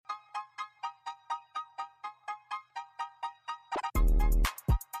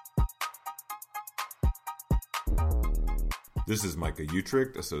This is Micah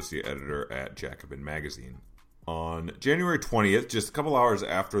Utricht, Associate Editor at Jacobin Magazine. On January 20th, just a couple hours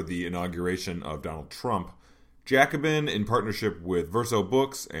after the inauguration of Donald Trump, Jacobin, in partnership with Verso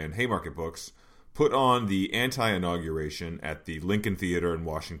Books and Haymarket Books, put on the anti-inauguration at the Lincoln Theater in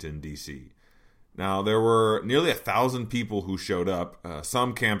Washington, D.C. Now, there were nearly 1,000 people who showed up.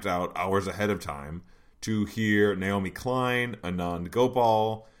 Some camped out hours ahead of time to hear Naomi Klein, Anand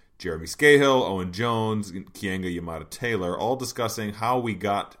Gopal, Jeremy Scahill, Owen Jones, and Keeanga-Yamahtta Taylor, all discussing how we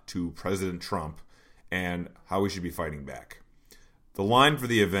got to President Trump and how we should be fighting back. The line for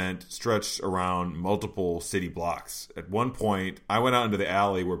the event stretched around multiple city blocks. At one point, I went out into the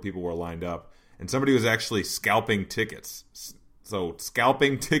alley where people were lined up, and somebody was actually scalping tickets. So,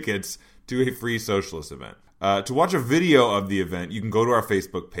 scalping tickets to a free socialist event. To watch a video of the event, you can go to our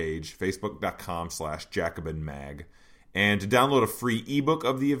Facebook page, facebook.com/JacobinMag. And to download a free ebook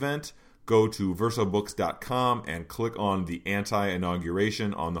of the event, go to versobooks.com and click on the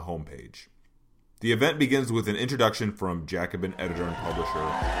anti-inauguration on the homepage. The event begins with an introduction from Jacobin editor and publisher,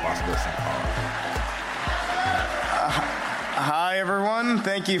 Bhaskar Sankara. Hi, everyone.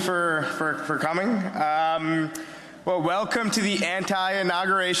 Thank you for coming. Well, welcome to the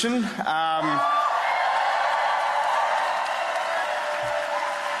anti-inauguration.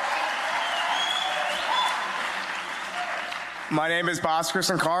 My name is Bhaskar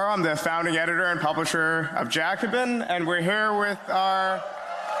Sankara. I'm the founding editor and publisher of Jacobin, and we're here with our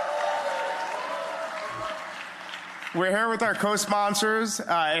co-sponsors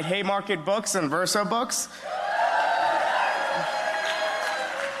at Haymarket Books and Verso Books.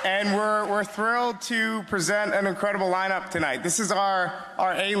 And we're thrilled to present an incredible lineup tonight. This is our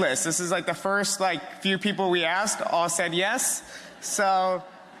A-list. This is like the first few people we asked all said yes. So,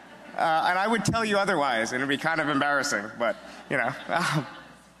 and I would tell you otherwise, and it'd be kind of embarrassing, but you know.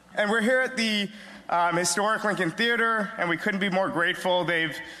 And we're here at the historic Lincoln Theater, and we couldn't be more grateful.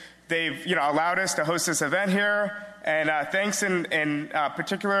 They've allowed us to host this event here. And thanks in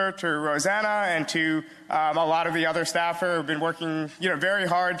particular to Rosanna and to a lot of the other staff who have been working very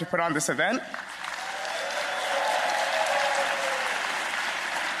hard to put on this event.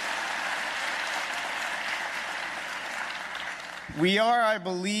 We are, I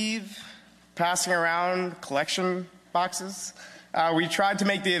believe, passing around collection boxes. We tried to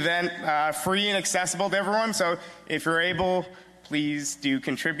make the event free and accessible to everyone, so if you're able, please do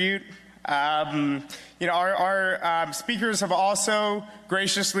contribute. Our speakers have also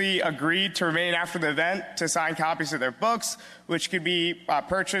graciously agreed to remain after the event to sign copies of their books, which could be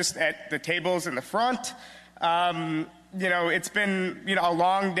purchased at the tables in the front. It's been a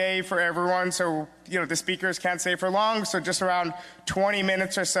long day for everyone, so the speakers can't stay for long, so just around 20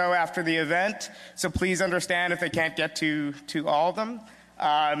 minutes or so after the event. So please understand if they can't get to all of them.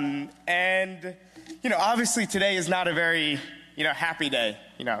 Obviously today is not a very happy day.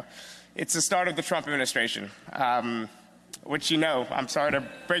 It's the start of the Trump administration, which I'm sorry to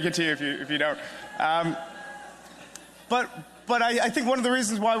break it to you if you don't. But I think one of the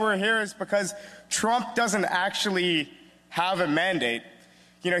reasons why we're here is because Trump doesn't actually have a mandate.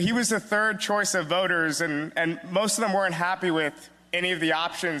 He was the third choice of voters, and most of them weren't happy with any of the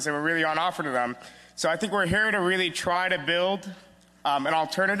options that were really on offer to them. So I think we're here to really try to build an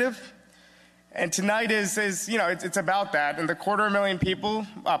alternative. And tonight is it's about that, and the 250,000 people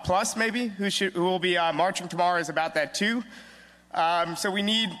plus maybe who will be marching tomorrow is about that too. So we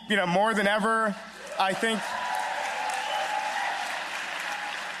need more than ever, I think.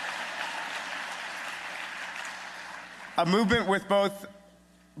 A movement with both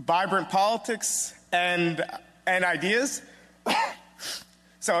vibrant politics and ideas.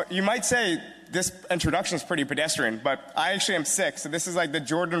 So you might say this introduction is pretty pedestrian, but I actually am sick, so this is like the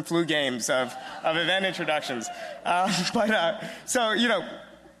Jordan flu games of event introductions.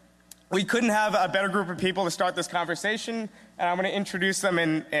 We couldn't have a better group of people to start this conversation, and I'm going to introduce them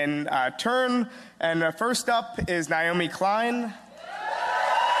in turn. And first up is Naomi Klein.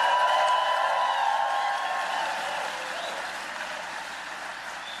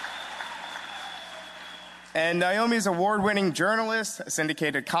 And Naomi is an award-winning journalist, a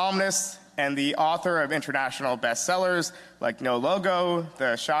syndicated columnist, and the author of international bestsellers like No Logo,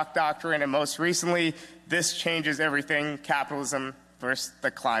 The Shock Doctrine, and most recently, This Changes Everything, Capitalism versus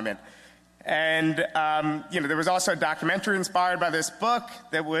the Climate. And, there was also a documentary inspired by this book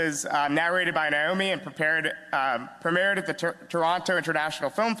that was narrated by Naomi and premiered at the Toronto International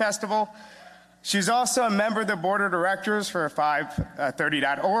Film Festival. She's also a member of the board of directors for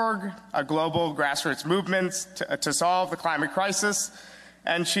 530.org, a global grassroots movement to solve the climate crisis.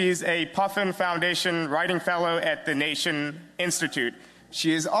 And she's a Puffin Foundation writing fellow at the Nation Institute.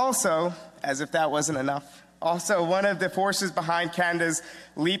 She is also, as if that wasn't enough, also one of the forces behind Canada's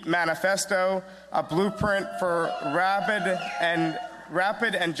LEAP manifesto, a blueprint for rapid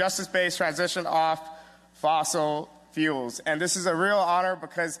and justice-based transition off fossil fuels. And this is a real honor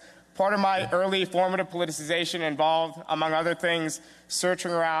because part of my early formative politicization involved, among other things,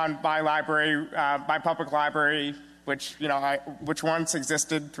 searching around my library, my public library, which once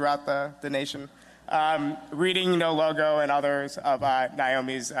existed throughout the nation, reading No Logo and others of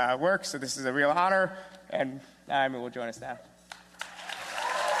Naomi's work. So this is a real honor, and Naomi will join us now.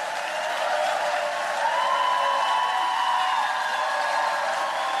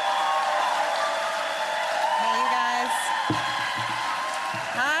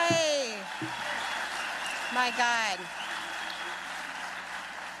 My God.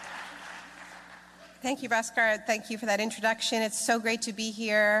 Thank you, Bhaskar. Thank you for that introduction. It's so great to be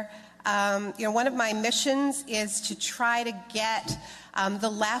here. One of my missions is to try to get the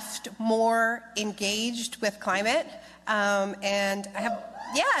left more engaged with climate. And I have,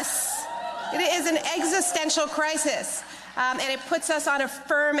 yes, it is an existential crisis. And it puts us on a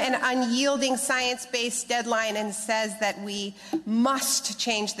firm and unyielding science-based deadline and says that we must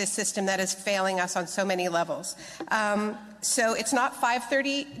change this system that is failing us on so many levels. So it's not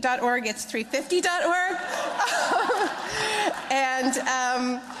 530.org, it's 350.org.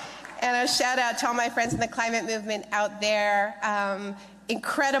 And a shout out to all my friends in the climate movement out there.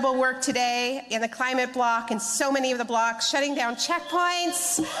 Incredible work today in the climate block and so many of the blocks, shutting down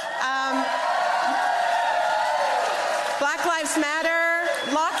checkpoints. Black Lives Matter,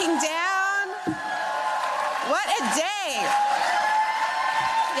 locking down. What a day.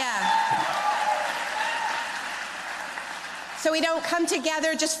 Yeah. So we don't come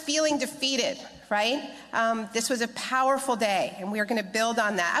together just feeling defeated, right? This was a powerful day, and we are going to build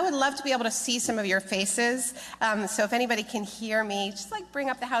on that. I would love to be able to see some of your faces. So if anybody can hear me, just like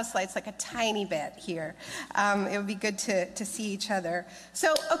bring up the house lights like a tiny bit here. It would be good to see each other.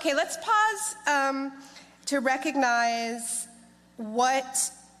 So, okay, let's pause to recognize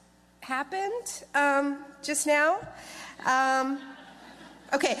what happened just now.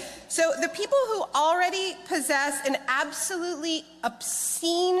 Okay, so the people who already possess an absolutely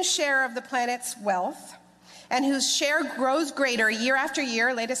obscene share of the planet's wealth and whose share grows greater year after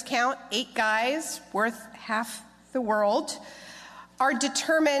year, latest count, 8 guys worth half the world, are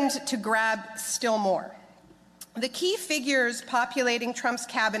determined to grab still more. The key figures populating Trump's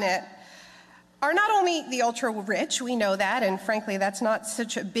cabinet are not only the ultra-rich, we know that, and frankly, that's not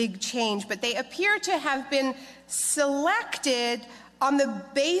such a big change, but they appear to have been selected on the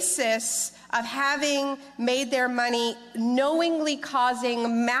basis of having made their money knowingly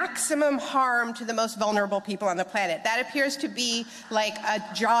causing maximum harm to the most vulnerable people on the planet. That appears to be like a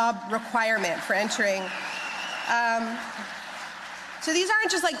job requirement for entering. So these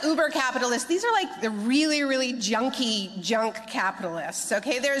aren't just like uber capitalists, these are like the really, really junky junk capitalists,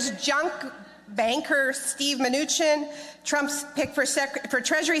 okay? There's junk banker Steve Mnuchin, Trump's pick for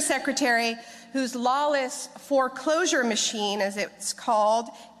Treasury Secretary, whose lawless foreclosure machine, as it's called,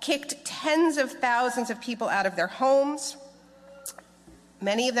 kicked tens of thousands of people out of their homes.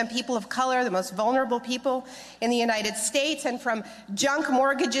 Many of them people of color, the most vulnerable people in the United States. And from junk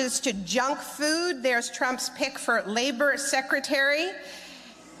mortgages to junk food, there's Trump's pick for Labor Secretary,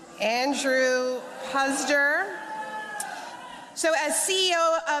 Andrew Puzder. So as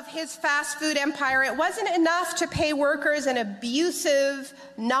CEO of his fast food empire, it wasn't enough to pay workers an abusive,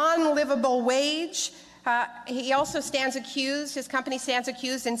 non-livable wage. He also stands accused, his company stands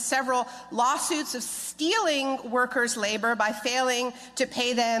accused in several lawsuits of stealing workers' labor by failing to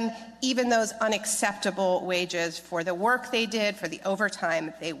pay them even those unacceptable wages for the work they did, for the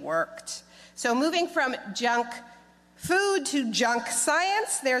overtime they worked. So moving from junk food to junk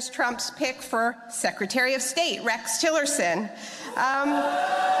science, there's Trump's pick for Secretary of State, Rex Tillerson.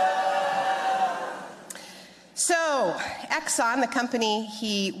 So Exxon, the company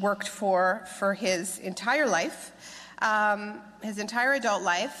he worked for his entire life, his entire adult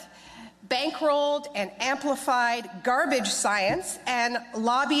life, bankrolled and amplified garbage science and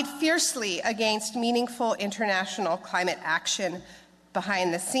lobbied fiercely against meaningful international climate action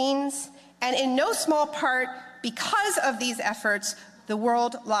behind the scenes. And in no small part, because of these efforts, the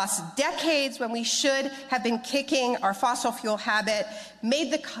world lost decades when we should have been kicking our fossil fuel habit,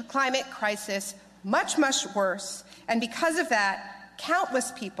 made the climate crisis much, much worse. And because of that,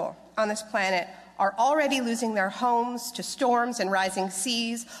 countless people on this planet are already losing their homes to storms and rising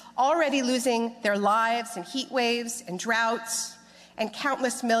seas, already losing their lives in heat waves and droughts, and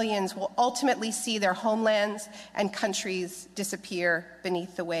countless millions will ultimately see their homelands and countries disappear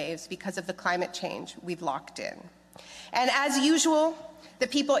beneath the waves because of the climate change we've locked in. And as usual, the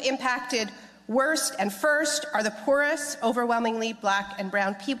people impacted Worst and first are the poorest, overwhelmingly black and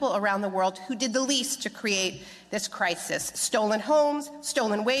brown people around the world who did the least to create this crisis. Stolen homes,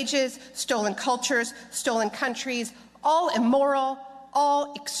 stolen wages, stolen cultures, stolen countries, all immoral,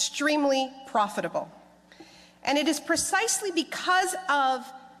 all extremely profitable. And it is precisely because of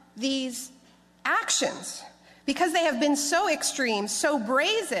these actions, because they have been so extreme, so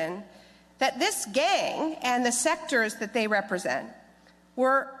brazen, that this gang and the sectors that they represent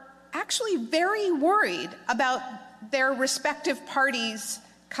were actually very worried about their respective parties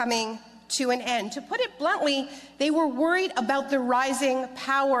coming to an end. To put it bluntly, they were worried about the rising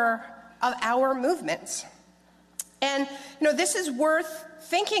power of our movements. And, this is worth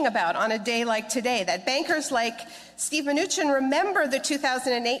thinking about on a day like today, that bankers like Steve Mnuchin remember the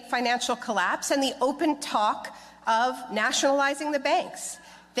 2008 financial collapse and the open talk of nationalizing the banks.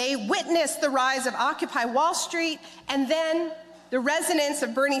 They witnessed the rise of Occupy Wall Street and then the resonance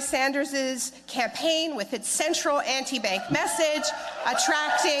of Bernie Sanders' campaign with its central anti-bank message,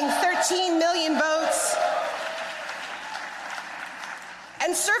 attracting 13 million votes.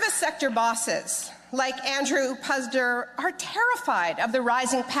 And service sector bosses like Andrew Puzder are terrified of the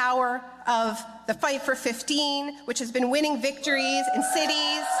rising power of the Fight for 15, which has been winning victories in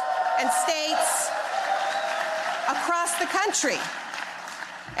cities and states across the country.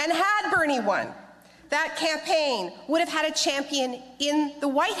 And had Bernie won, that campaign would have had a champion in the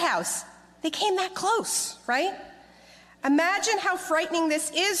White House. They came that close, right? Imagine how frightening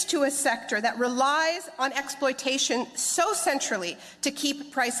this is to a sector that relies on exploitation so centrally to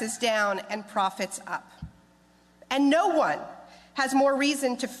keep prices down and profits up. And no one has more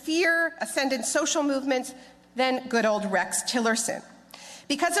reason to fear ascendant social movements than good old Rex Tillerson.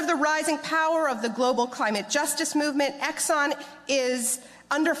 Because of the rising power of the global climate justice movement, Exxon is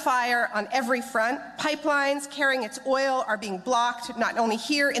under fire on every front. Pipelines carrying its oil are being blocked, not only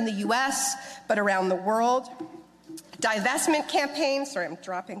here in the US, but around the world. Divestment campaigns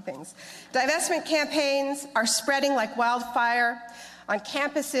are spreading like wildfire on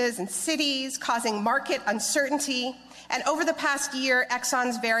campuses and cities, causing market uncertainty. And over the past year,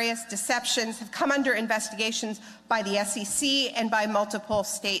 Exxon's various deceptions have come under investigations by the SEC and by multiple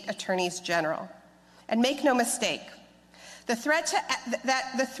state attorneys general. And make no mistake, the threat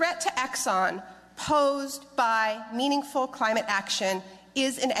to Exxon posed by meaningful climate action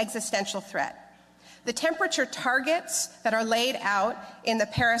is an existential threat. The temperature targets that are laid out in the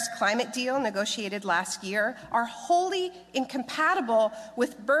Paris climate deal negotiated last year are wholly incompatible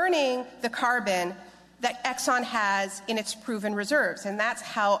with burning the carbon that Exxon has in its proven reserves. And that's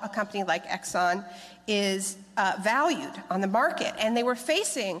how a company like Exxon is valued on the market. And they were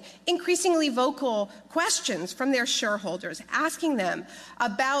facing increasingly vocal questions from their shareholders, asking them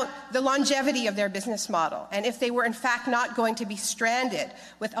about the longevity of their business model and if they were in fact not going to be stranded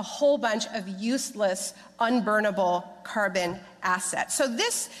with a whole bunch of useless, unburnable carbon assets. So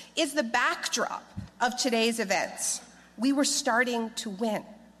this is the backdrop of today's events. We were starting to win.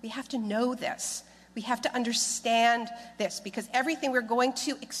 We have to know this. We have to understand this, because everything we're going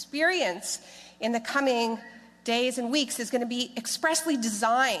to experience in the coming days and weeks is going to be expressly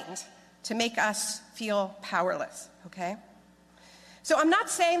designed to make us feel powerless, okay? So I'm not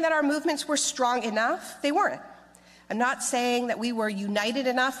saying that our movements were strong enough. They weren't. I'm not saying that we were united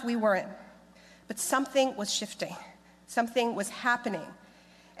enough. We weren't. But something was shifting. Something was happening.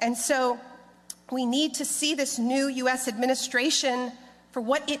 And so we need to see this new U.S. administration for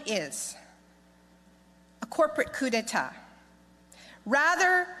what it is: a corporate coup d'etat.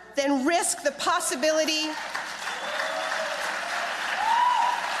 Rather than risk the possibility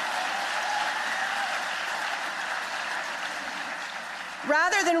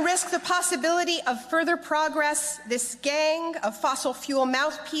of further progress, this gang of fossil fuel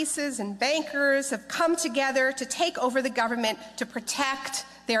mouthpieces and bankers have come together to take over the government to protect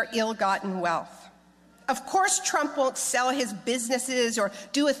their ill-gotten wealth. Of course, Trump won't sell his businesses or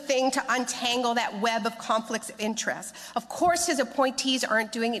do a thing to untangle that web of conflicts of interest. Of course, his appointees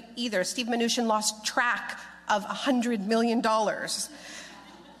aren't doing it either. Steve Mnuchin lost track of $100 million.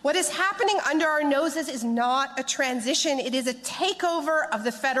 What is happening under our noses is not a transition. It is a takeover of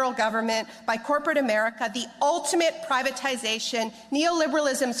the federal government by corporate America, the ultimate privatization,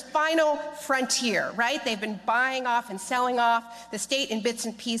 neoliberalism's final frontier, right? They've been buying off and selling off the state in bits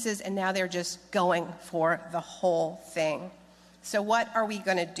and pieces, and now they're just going for the whole thing. So what are we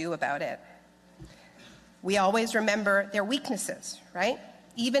going to do about it? We always remember their weaknesses, right?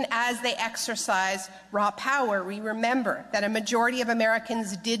 Even as they exercise raw power, we remember that a majority of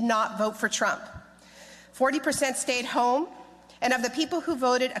Americans did not vote for Trump. 40% stayed home, and of the people who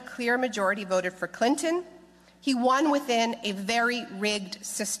voted, a clear majority voted for Clinton. He won within a very rigged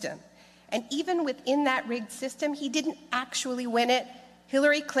system. And even within that rigged system, he didn't actually win it.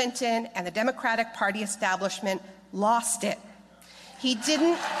 Hillary Clinton and the Democratic Party establishment lost it. He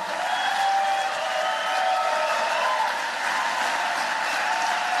didn't.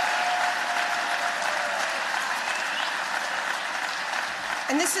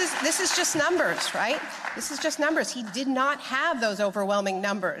 And this is just numbers, right? This is just numbers. He did not have those overwhelming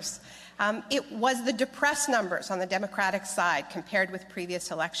numbers. It was the depressed numbers on the Democratic side compared with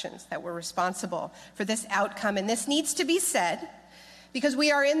previous elections that were responsible for this outcome. And this needs to be said because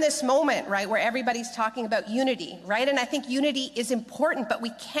we are in this moment, right, where everybody's talking about unity, right? And I think unity is important, but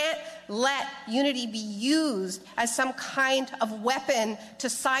we can't let unity be used as some kind of weapon to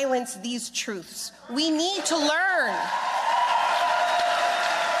silence these truths. We need to learn.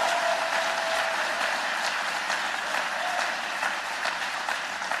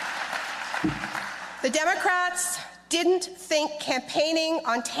 The Democrats didn't think campaigning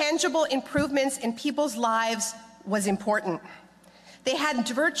on tangible improvements in people's lives was important. They had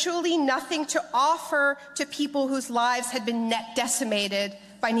virtually nothing to offer to people whose lives had been decimated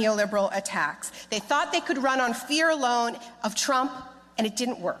by neoliberal attacks. They thought they could run on fear alone of Trump, and it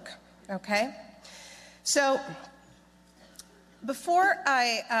didn't work, okay? So before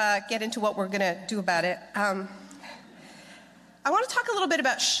I get into what we're going to do about it, I want to talk a little bit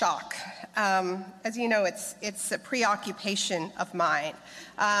about shock. As you know, it's a preoccupation of mine.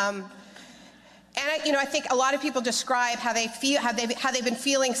 And I think a lot of people describe how they've been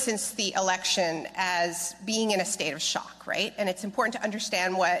feeling since the election as being in a state of shock, right? And it's important to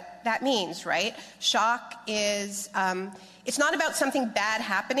understand what that means, right? Shock is, it's not about something bad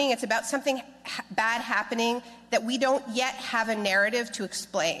happening, it's about something bad happening that we don't yet have a narrative to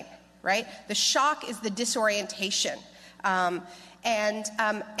explain, right? The shock is the disorientation. And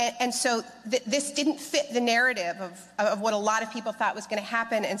so this didn't fit the narrative of what a lot of people thought was going to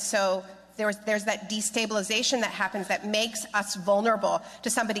happen, and so there's that destabilization that happens that makes us vulnerable to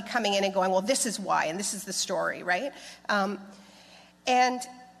somebody coming in and going, well, this is why, and this is the story, right? But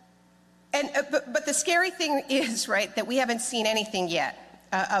the scary thing is, right, that we haven't seen anything yet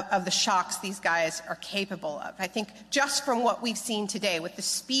of the shocks these guys are capable of. I think just from what we've seen today, with the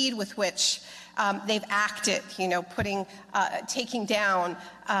speed with which they've acted, taking down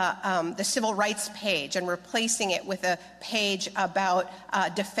the civil rights page and replacing it with a page about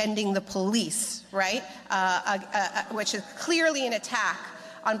defending the police, right? Which is clearly an attack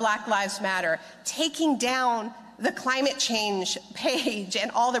on Black Lives Matter. Taking down the climate change page and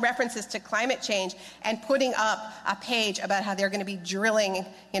all the references to climate change and putting up a page about how they're going to be drilling,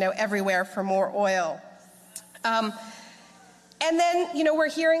 everywhere for more oil. And then, we're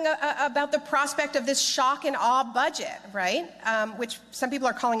hearing about the prospect of this shock and awe budget, right? Which some people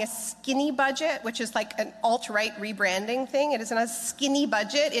are calling a skinny budget, which is like an alt-right rebranding thing. It isn't a skinny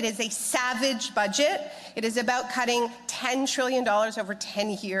budget. It is a savage budget. It is about cutting $10 trillion over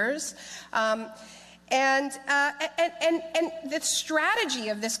 10 years. And the strategy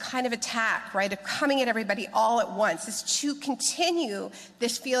of this kind of attack, right, of coming at everybody all at once, is to continue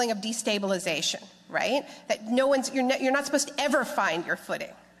this feeling of destabilization, right? That you're not supposed to ever find your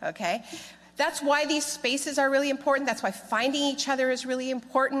footing, okay? That's why these spaces are really important. That's why finding each other is really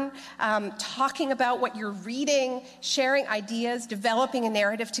important. Talking about what you're reading, sharing ideas, developing a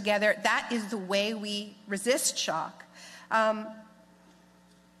narrative together, that is the way we resist shock.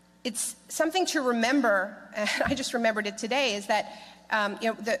 It's something to remember, and I just remembered it today, is that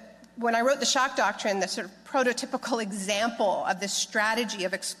when I wrote the shock doctrine, the sort of prototypical example of this strategy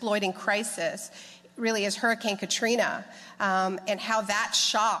of exploiting crisis really is Hurricane Katrina, and how that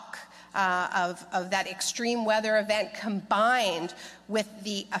shock of that extreme weather event combined with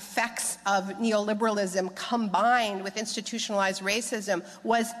the effects of neoliberalism, combined with institutionalized racism,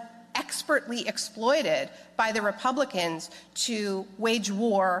 was expertly exploited by the Republicans to wage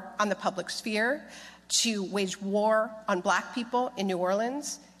war on the public sphere, to wage war on Black people in New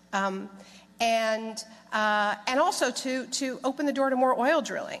Orleans, and also to open the door to more oil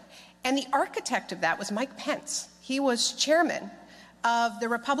drilling. And the architect of that was Mike Pence. He was chairman of the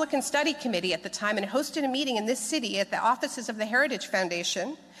Republican Study Committee at the time and hosted a meeting in this city at the offices of the Heritage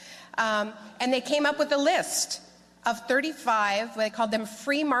Foundation, and they came up with a list of 35, they called them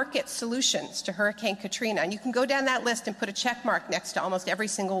free market solutions to Hurricane Katrina. And you can go down that list and put a check mark next to almost every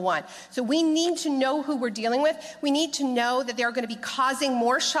single one. So we need to know who we're dealing with. We need to know that they're going to be causing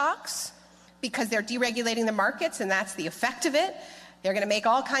more shocks because they're deregulating the markets, and that's the effect of it. They're going to make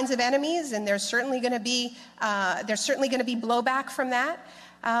all kinds of enemies, and there's certainly going to be blowback from that.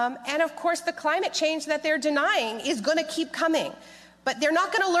 And of course, the climate change that they're denying is going to keep coming. But they're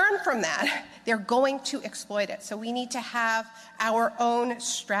not going to learn from that. They're going to exploit it. So we need to have our own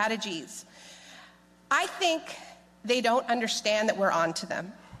strategies. I think they don't understand that we're on to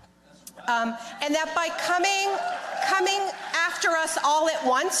them. And that by coming after us all at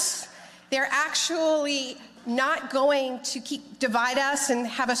once, they're actually not going to divide us and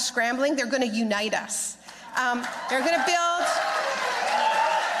have us scrambling. They're going to unite us. They're going to build...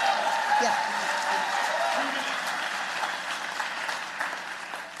 Yeah.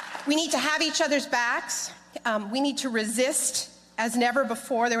 We need to have each other's backs. We need to resist as never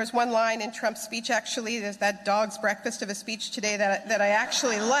before. There was one line in Trump's speech, actually, there's that dog's breakfast of a speech today that I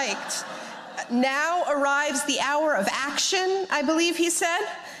actually liked. Now arrives the hour of action, I believe he said.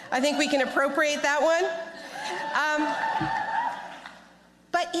 I think we can appropriate that one.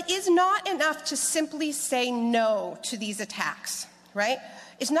 But it is not enough to simply say no to these attacks, right?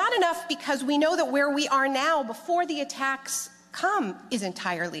 It's not enough because we know that where we are now before the attacks come is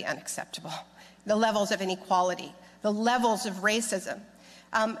entirely unacceptable. The levels of inequality, the levels of racism,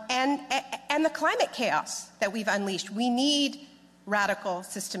 and the climate chaos that we've unleashed. We need radical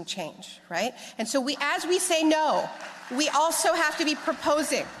system change, right? And so as we say no, we also have to be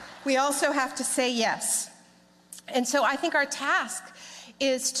proposing. We also have to say yes. And so I think our task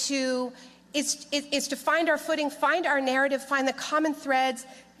is to find our footing, find our narrative, find the common threads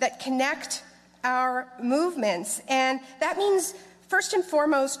that connect our movements. And that means, first and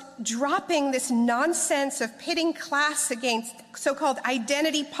foremost, dropping this nonsense of pitting class against so-called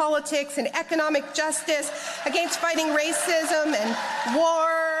identity politics and economic justice, against fighting racism and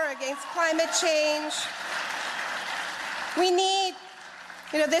war, against climate change. We need,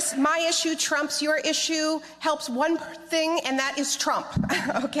 this my issue trumps your issue helps one thing, and that is Trump,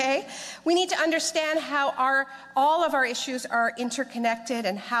 okay? We need to understand how all of our issues are interconnected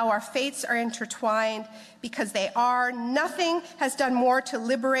and how our fates are intertwined, because they are. Nothing has done more to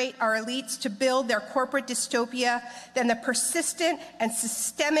liberate our elites, to build their corporate dystopia, than the persistent and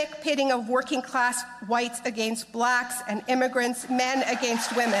systemic pitting of working class whites against blacks and immigrants, men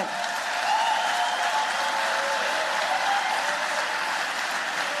against women.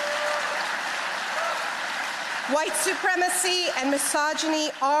 White supremacy and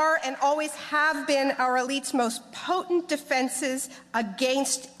misogyny are and always have been our elite's most potent defenses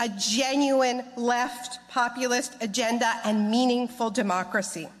against a genuine left populist agenda and meaningful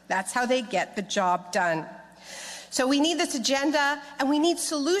democracy. That's how they get the job done. So we need this agenda, and we need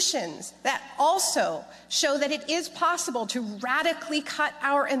solutions that also show that it is possible to radically cut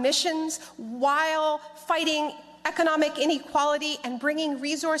our emissions while fighting economic inequality and bringing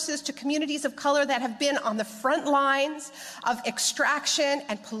resources to communities of color that have been on the front lines of extraction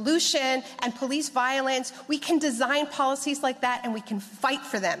and pollution and police violence. We can design policies like that, and we can fight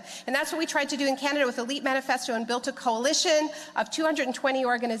for them. And that's what we tried to do in Canada with Elite Manifesto, and built a coalition of 220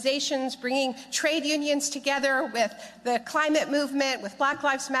 organizations, bringing trade unions together with the climate movement, with Black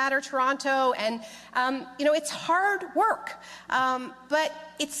Lives Matter Toronto. And, it's hard work, but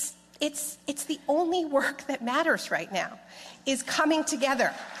it's the only work that matters right now, is coming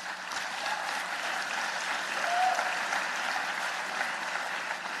together.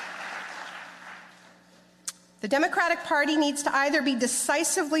 The Democratic Party needs to either be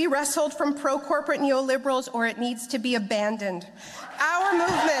decisively wrestled from pro-corporate neoliberals, or it needs to be abandoned. Our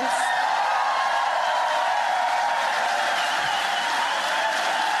movements...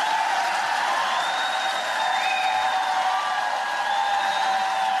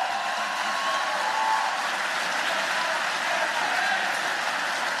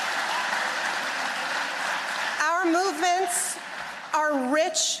 are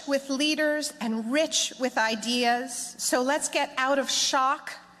rich with leaders and rich with ideas. So let's get out of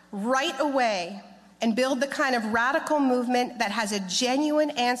shock right away and build the kind of radical movement that has a genuine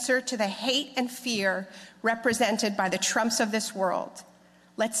answer to the hate and fear represented by the Trumps of this world.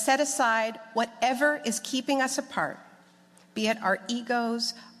 Let's set aside whatever is keeping us apart, be it our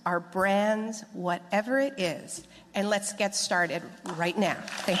egos, our brands, whatever it is, and let's get started right now.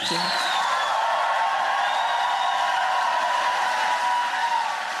 Thank you.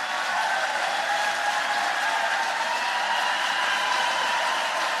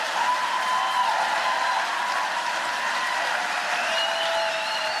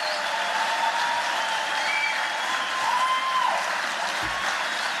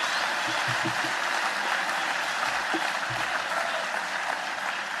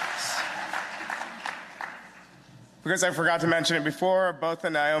 Because I forgot to mention it before, both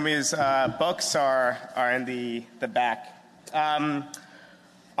of Naomi's books are in the back.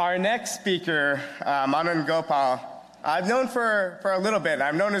 Our next speaker, Anand Gopal, I've known for a little bit.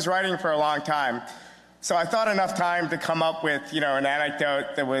 I've known his writing for a long time. So I thought enough time to come up with, an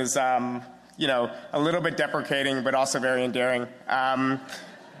anecdote that was, a little bit deprecating, but also very endearing.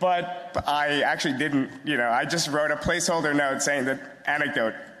 But I actually didn't, I just wrote a placeholder note saying that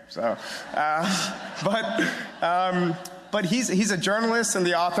anecdote. So, but he's a journalist and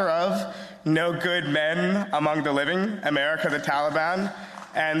the author of No Good Men Among the Living, America, the Taliban,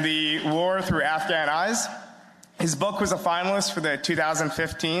 and the War Through Afghan Eyes. His book was a finalist for the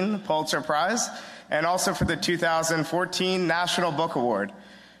 2015 Pulitzer Prize and also for the 2014 National Book Award.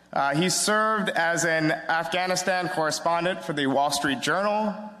 He served as an Afghanistan correspondent for the Wall Street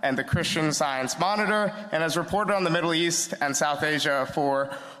Journal and the Christian Science Monitor, and has reported on the Middle East and South Asia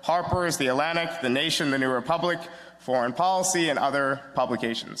for Harper's, The Atlantic, The Nation, The New Republic, Foreign Policy, and other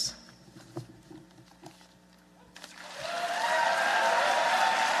publications.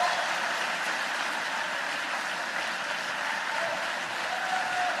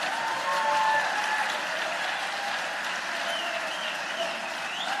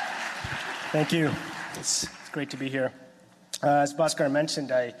 Thank you. It's great to be here. As Bhaskar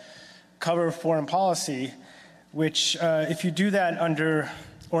mentioned, I cover foreign policy, which if you do that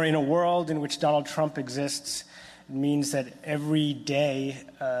or in a world in which Donald Trump exists, it means that every day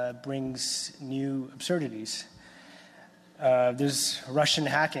brings new absurdities. There's Russian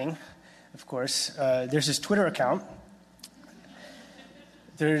hacking, of course. There's his Twitter account.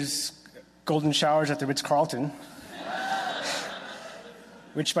 There's golden showers at the Ritz-Carlton.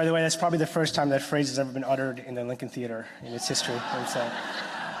 Which, by the way, that's probably the first time that phrase has ever been uttered in the Lincoln Theater in its history.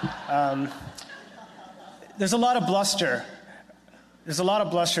 There's a lot of bluster. There's a lot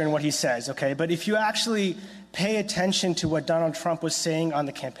of bluster in what he says, okay? But if you actually pay attention to what Donald Trump was saying on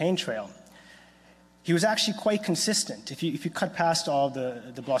the campaign trail, he was actually quite consistent. If you cut past all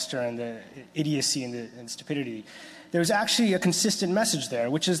the bluster and the idiocy and the stupidity, there was actually a consistent message there,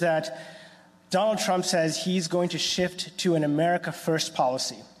 which is that Donald Trump says he's going to shift to an America First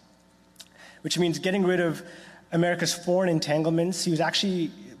policy, which means getting rid of America's foreign entanglements. He was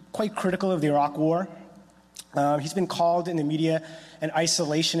actually quite critical of the Iraq War. He's been called in the media an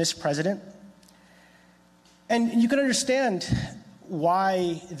isolationist president. And you can understand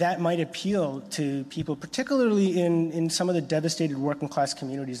why that might appeal to people, particularly in some of the devastated working class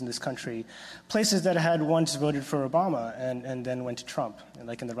communities in this country, places that had once voted for Obama and then went to Trump,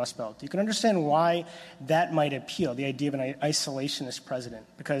 like in the Rust Belt. You can understand why that might appeal, the idea of an isolationist president.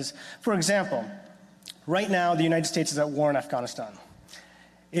 Because, for example, right now the United States is at war in Afghanistan.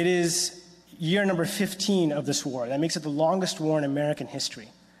 It is year number 15 of this war. That makes it the longest war in American history.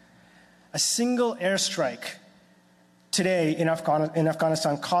 A single airstrike today in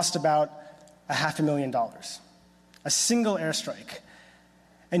Afghanistan cost about $500,000. A single airstrike.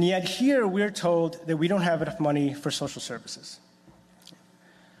 And yet here we're told that we don't have enough money for social services.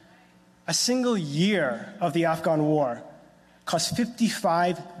 A single year of the Afghan war cost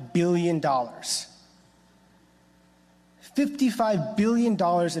 $55 billion. $55 billion,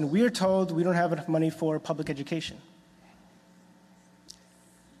 and we're told we don't have enough money for public education.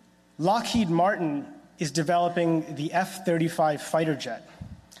 Lockheed Martin is developing the F-35 fighter jet,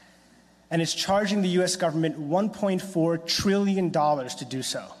 and it's charging the U.S. government $1.4 trillion to do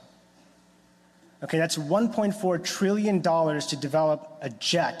so. Okay, that's $1.4 trillion to develop a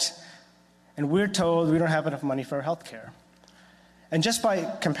jet, and we're told we don't have enough money for health care. And just by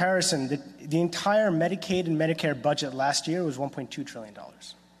comparison, the entire Medicaid and Medicare budget last year was $1.2 trillion.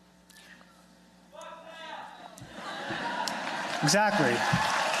 Exactly.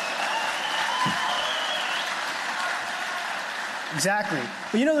 Exactly.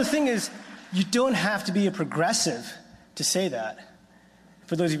 But you know, the thing is, you don't have to be a progressive to say that.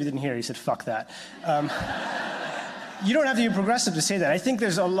 For those of you who didn't hear, he said, fuck that. You don't have to be a progressive to say that. I think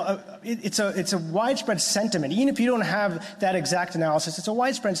there's it's a widespread sentiment, even if you don't have that exact analysis, it's a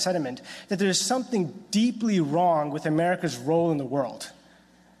widespread sentiment that there's something deeply wrong with America's role in the world,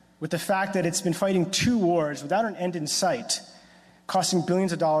 with the fact that it's been fighting 2 wars without an end in sight, costing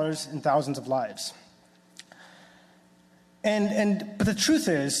billions of dollars and thousands of lives. But the truth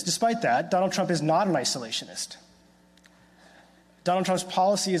is, despite that, Donald Trump is not an isolationist. Donald Trump's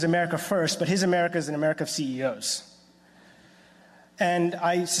policy is America first, but his America is an America of CEOs. And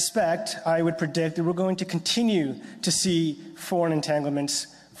I suspect, I would predict that we're going to continue to see foreign entanglements,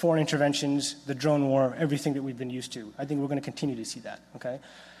 foreign interventions, the drone war, everything that we've been used to. I think we're going to continue to see that, okay?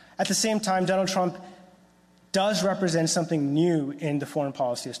 At the same time, Donald Trump does represent something new in the foreign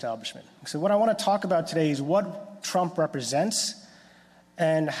policy establishment. So what I want to talk about today is what Trump represents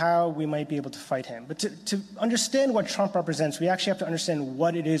and how we might be able to fight him. But to understand what Trump represents, we actually have to understand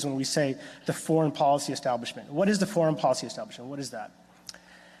what it is when we say the foreign policy establishment. What is the foreign policy establishment? What is that?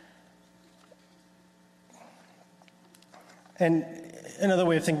 And another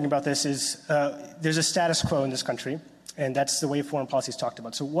way of thinking about this is there's a status quo in this country, and that's the way foreign policy is talked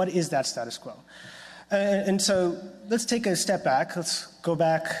about. So what is that status quo? And so let's take a step back. Let's go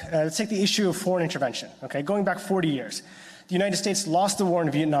back. Let's take the issue of foreign intervention. Okay, going back 40 years. The United States lost the war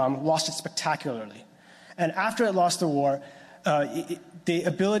in Vietnam, lost it spectacularly. And after it lost the war, the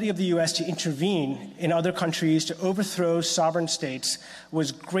ability of the U.S. to intervene in other countries, to overthrow sovereign states,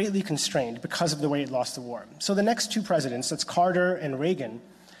 was greatly constrained because of the way it lost the war. So the next two presidents, that's Carter and Reagan,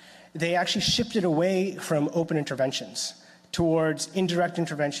 they actually shifted away from open interventions towards indirect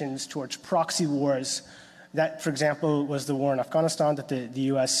interventions, towards proxy wars. That, for example, was the war in Afghanistan that the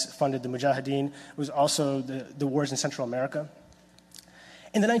U.S. funded the Mujahideen. It was also the wars in Central America.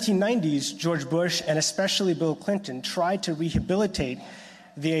 In the 1990s, George Bush and especially Bill Clinton tried to rehabilitate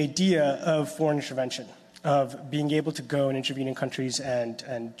the idea of foreign intervention, of being able to go and intervene in countries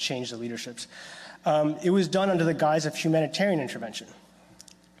and change the leaderships. It was done under the guise of humanitarian intervention.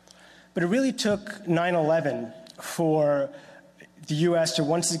 But it really took 9/11 for the U.S. to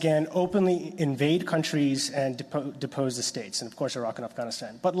once again openly invade countries and depose the states, and of course Iraq and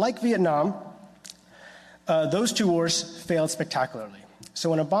Afghanistan. But like Vietnam, those two wars failed spectacularly. So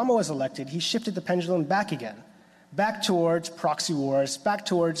when Obama was elected, he shifted the pendulum back again, back towards proxy wars, back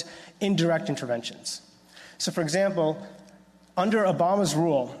towards indirect interventions. So for example, under Obama's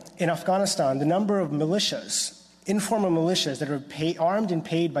rule in Afghanistan, the number of militias, informal militias that are armed and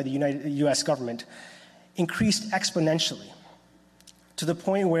paid by the U.S. government increased exponentially to the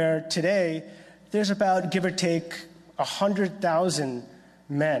point where today there's about, give or take, 100,000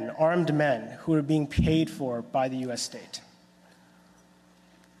 men, armed men, who are being paid for by the U.S. state.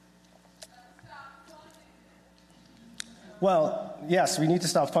 Well, yes, we need to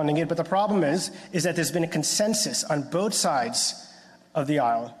stop funding it, but the problem is that there's been a consensus on both sides of the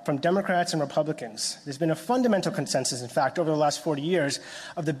aisle, from Democrats and Republicans. There's been a fundamental consensus, in fact, over the last 40 years,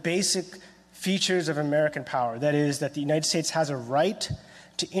 of the basic features of American power. That is, that the United States has a right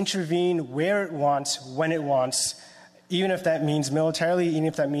to intervene where it wants, when it wants, even if that means militarily, even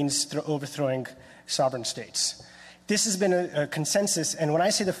if that means overthrowing sovereign states. This has been a consensus, and when I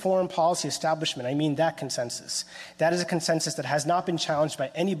say the foreign policy establishment, I mean that consensus. That is a consensus that has not been challenged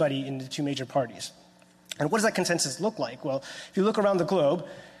by anybody in the two major parties. And what does that consensus look like? Well, if you look around the globe,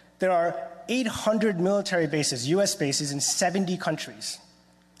 there are 800 military bases, U.S. bases, in 70 countries.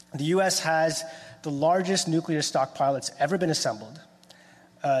 The U.S. has the largest nuclear stockpile that's ever been assembled.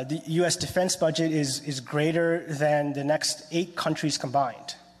 The U.S. defense budget is greater than the next 8 countries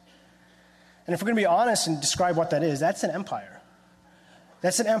combined. And if we're going to be honest and describe what that is, that's an empire.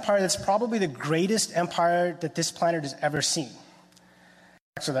 That's an empire that's probably the greatest empire that this planet has ever seen.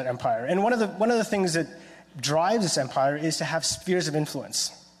 So that empire. And one of the things that drives this empire is to have spheres of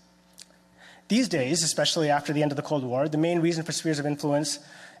influence. These days, especially after the end of the Cold War, the main reason for spheres of influence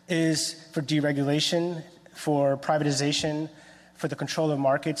is for deregulation, for privatization, for the control of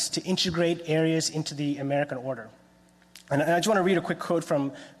markets, to integrate areas into the American order. And I just want to read a quick quote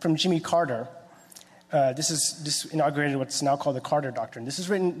from Jimmy Carter. This inaugurated what's now called the Carter Doctrine. This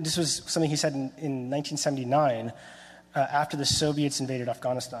was something he said in 1979 after the Soviets invaded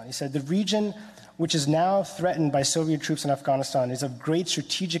Afghanistan. He said, "The region which is now threatened by Soviet troops in Afghanistan is of great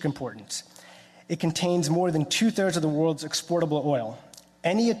strategic importance. It contains more than 2/3 of the world's exportable oil.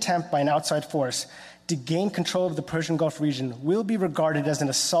 Any attempt by an outside force to gain control of the Persian Gulf region will be regarded as an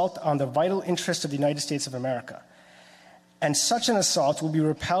assault on the vital interests of the United States of America. And such an assault will be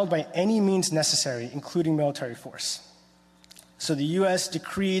repelled by any means necessary, including military force." So the U.S.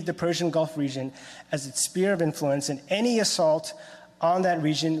 decreed the Persian Gulf region as its sphere of influence, and any assault on that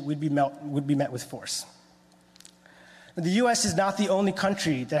region would be met with force. The U.S. is not the only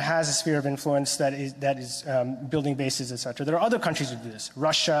country that has a sphere of influence that is building bases, etc. There are other countries who do this: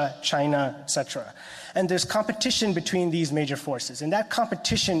 Russia, China, etc. And there's competition between these major forces, and that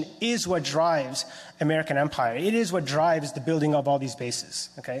competition is what drives American empire. It is what drives the building of all these bases.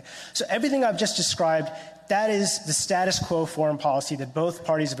 Okay, so everything I've just described, that is the status quo foreign policy that both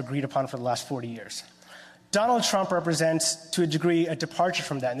parties have agreed upon for the last 40 years. Donald Trump represents, to a degree, a departure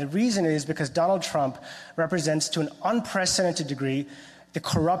from that. And the reason is because Donald Trump represents, to an unprecedented degree, the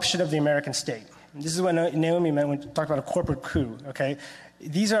corruption of the American state. And this is what Naomi meant when we talked about a corporate coup, okay?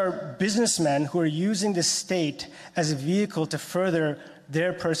 These are businessmen who are using the state as a vehicle to further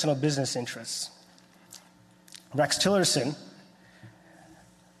their personal business interests. Rex Tillerson,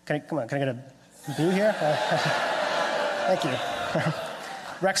 can I get a boo here? Thank you.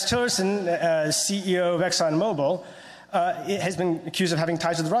 Rex Tillerson, CEO of ExxonMobil, has been accused of having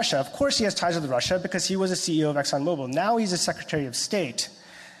ties with Russia. Of course he has ties with Russia because he was a CEO of ExxonMobil. Now he's a Secretary of State.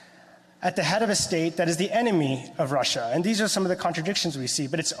 at the head of a state that is the enemy of Russia. And these are some of the contradictions we see.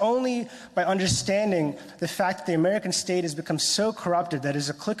 But it's only by understanding the fact that the American state has become so corrupted that there's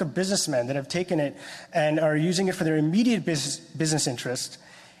a clique of businessmen that have taken it and are using it for their immediate business interest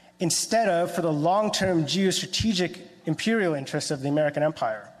instead of for the long-term geostrategic imperial interests of the American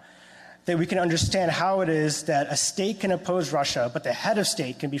empire, that we can understand how it is that a state can oppose Russia, but the head of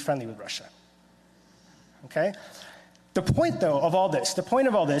state can be friendly with Russia. Okay? The point, though, of all this,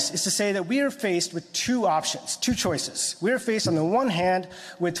 is to say that we are faced with two options, two choices. We are faced, on the one hand,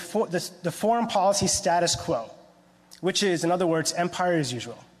 with the foreign policy status quo, which is, in other words, empire as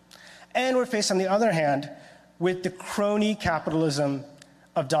usual. And we're faced, on the other hand, with the crony capitalism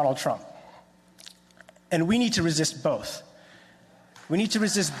of Donald Trump. And we need to resist both. We need to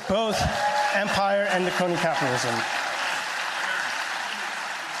resist both empire and the crony capitalism.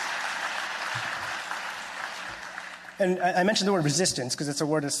 And I mentioned the word resistance because it's a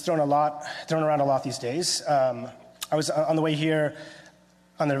word that's thrown around a lot these days. I was on the way here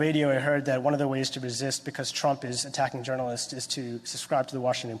on the radio. I heard that one of the ways to resist, because Trump is attacking journalists, is to subscribe to the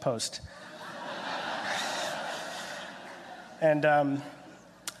Washington Post. And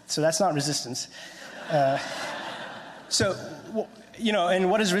so that's not resistance. And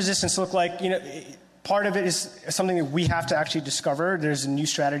what does resistance look like? Part of it is something that we have to actually discover. There's new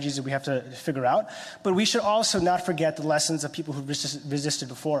strategies that we have to figure out. But we should also not forget the lessons of people who resisted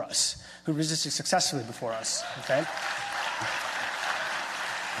before us, who resisted successfully before us, okay?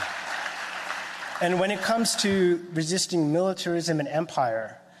 And when it comes to resisting militarism and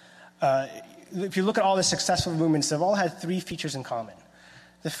empire, if you look at all the successful movements, they've all had three features in common.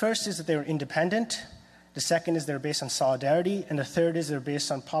 The first is that they were independent. The second is they're based on solidarity, and the third is they're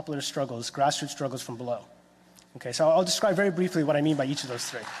based on popular struggles, grassroots struggles from below. Okay, so I'll describe very briefly what I mean by each of those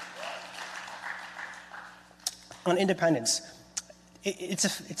three. On independence,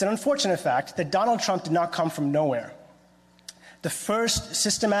 it's an unfortunate fact that Donald Trump did not come from nowhere. The first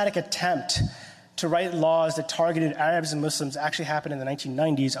systematic attempt to write laws that targeted Arabs and Muslims actually happened in the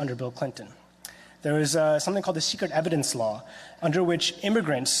 1990s under Bill Clinton. There was something called the Secret Evidence Law, under which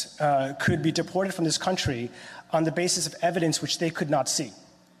immigrants could be deported from this country on the basis of evidence which they could not see.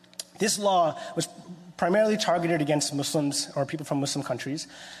 This law was primarily targeted against Muslims or people from Muslim countries,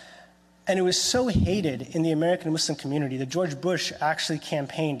 and it was so hated in the American Muslim community that George Bush actually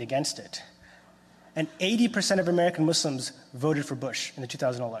campaigned against it. And 80% of American Muslims voted for Bush in the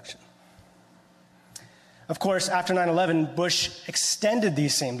 2000 election. Of course, after 9/11, Bush extended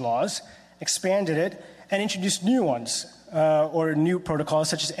these same laws, expanded it, and introduced new ones, or new protocols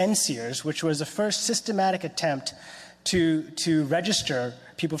such as NSEERS, which was the first systematic attempt to register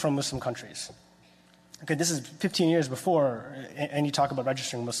people from Muslim countries. Okay, this is 15 years before any talk about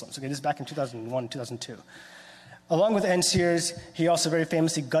registering Muslims. Okay, this is back in 2001, 2002. Along with NSEERS, he also very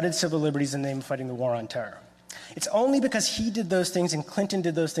famously gutted civil liberties in the name of fighting the war on terror. It's only because he did those things and Clinton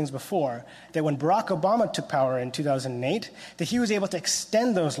did those things before that when Barack Obama took power in 2008, that he was able to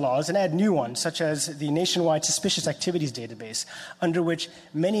extend those laws and add new ones, such as the nationwide suspicious activities database, under which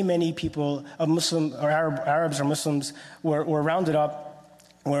many, many people of Muslim or Arabs or Muslims were rounded up,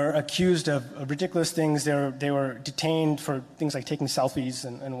 were accused of ridiculous things. They were detained for things like taking selfies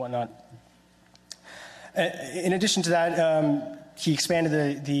and whatnot. In addition to that, he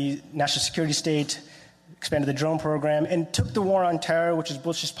expanded the national security state, expanded the drone program, and took the war on terror, which is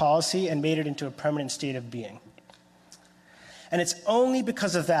Bush's policy, and made it into a permanent state of being. And it's only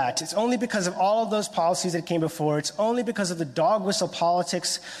because of that, it's only because of all of those policies that came before, it's only because of the dog whistle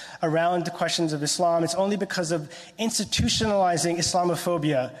politics around the questions of Islam, it's only because of institutionalizing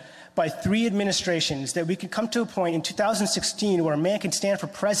Islamophobia by three administrations that we could come to a point in 2016 where a man can stand for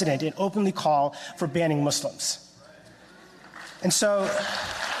president and openly call for banning Muslims. And so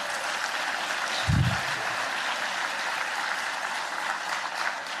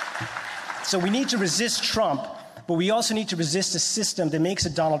we need to resist Trump, but we also need to resist a system that makes a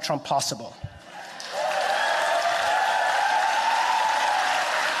Donald Trump possible.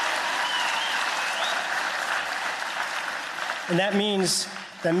 And that means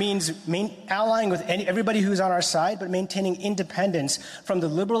allying with everybody who's on our side, but maintaining independence from the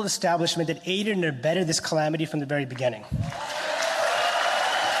liberal establishment that aided and abetted this calamity from the very beginning.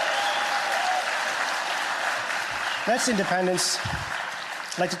 That's independence.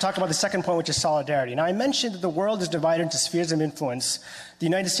 I'd like to talk about the second point, which is solidarity. Now, I mentioned that the world is divided into spheres of influence. The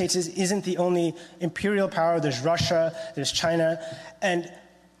United States isn't the only imperial power. There's Russia, there's China. And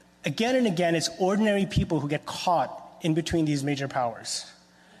again, it's ordinary people who get caught in between these major powers.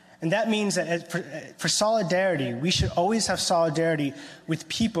 And that means that for solidarity, we should always have solidarity with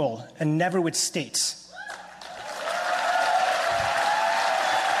people and never with states.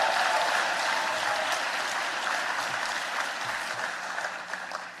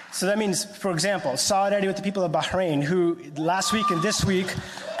 So that means, for example, solidarity with the people of Bahrain, who last week and this week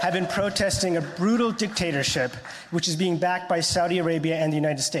have been protesting a brutal dictatorship which is being backed by Saudi Arabia and the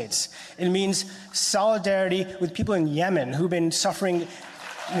United States. It means solidarity with people in Yemen who've been suffering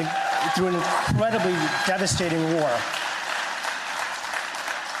through an incredibly devastating war.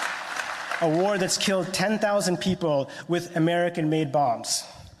 A war that's killed 10,000 people with American-made bombs.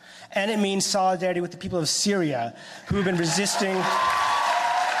 And it means solidarity with the people of Syria who have been resisting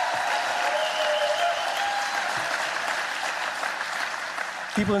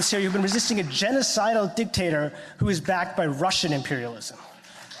people in Syria who've been resisting a genocidal dictator who is backed by Russian imperialism.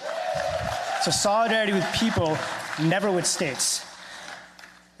 So solidarity with people, never with states.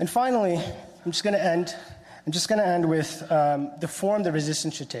 And finally, I'm just going to end with the form that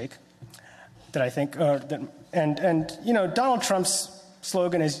resistance should take. That I think, and you know, Donald Trump's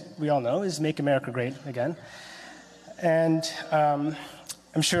slogan, as we all know, is "Make America Great Again." And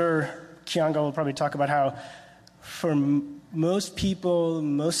I'm sure Kianga will probably talk about how, for most people,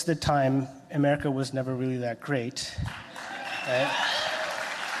 most of the time, America was never really that great. Right?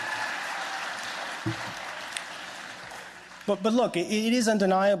 But look, it is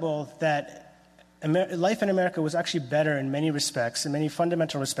undeniable that life in America was actually better in many respects, in many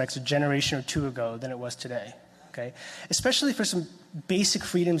fundamental respects, a generation or two ago than it was today, okay? Especially for some basic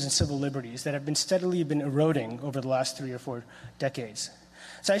freedoms and civil liberties that have been steadily eroding over the last 3 or 4 decades.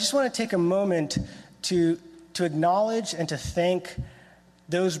 So I just want to take a moment to acknowledge and to thank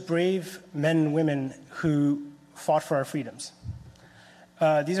those brave men and women who fought for our freedoms.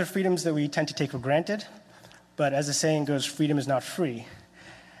 These are freedoms that we tend to take for granted, but as the saying goes, freedom is not free.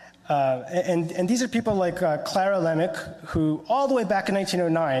 And these are people like Clara Lemick, who all the way back in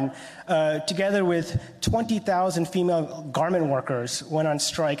 1909, together with 20,000 female garment workers, went on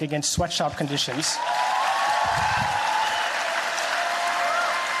strike against sweatshop conditions.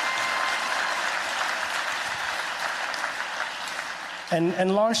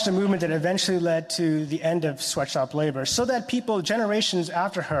 And launched a movement that eventually led to the end of sweatshop labor, so that people, generations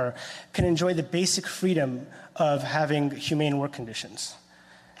after her, can enjoy the basic freedom of having humane work conditions.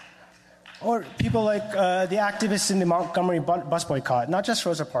 Or people like the activists in the Montgomery bus boycott, not just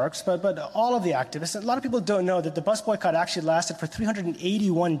Rosa Parks, but all of the activists. A lot of people don't know that the bus boycott actually lasted for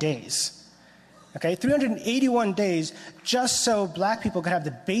 381 days. Okay, 381 days just so black people could have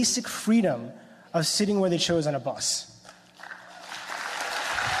the basic freedom of sitting where they chose on a bus.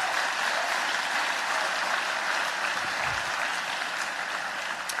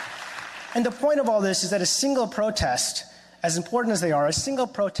 And the point of all this is that a single protest, as important as they are, a single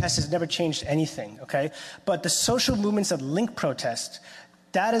protest has never changed anything, okay? But the social movements that link protest,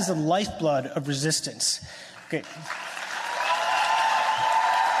 that is the lifeblood of resistance. Okay.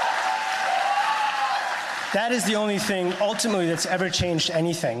 That is the only thing, ultimately, that's ever changed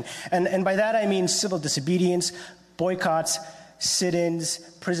anything. And by that I mean civil disobedience, boycotts, sit-ins,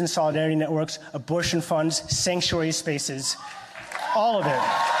 prison solidarity networks, abortion funds, sanctuary spaces, all of it.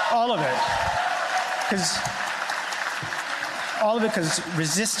 All of it. Because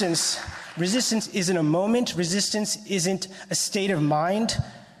resistance isn't a moment, resistance isn't a state of mind.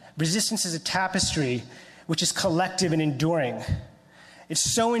 Resistance is a tapestry which is collective and enduring. It's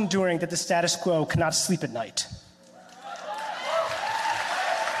so enduring that the status quo cannot sleep at night.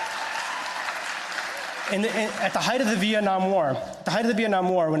 At the height of the Vietnam War,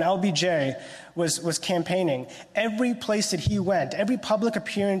 when LBJ was campaigning, every place that he went, every public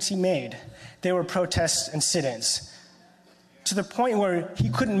appearance he made, there were protests and sit-ins, to the point where he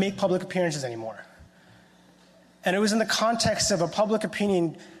couldn't make public appearances anymore. And it was in the context of a public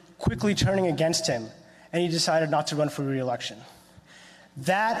opinion quickly turning against him, and he decided not to run for re-election.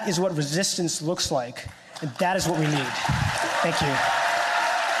 That is what resistance looks like, and that is what we need. Thank you.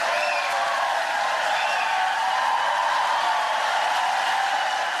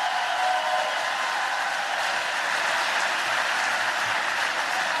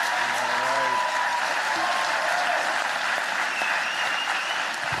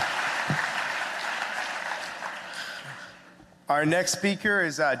 Our next speaker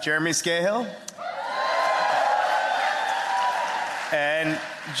is Jeremy Scahill. And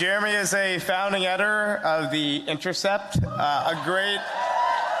Jeremy is a founding editor of The Intercept, a great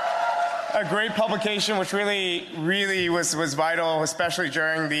publication which really was vital, especially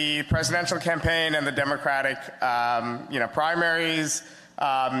during the presidential campaign and the Democratic primaries.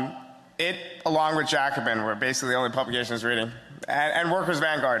 It, along with Jacobin, were basically the only publications I was reading, and Workers'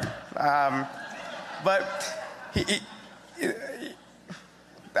 Vanguard. But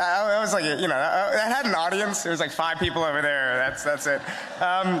I was like, I had an audience. There was like 5 people over there. That's it.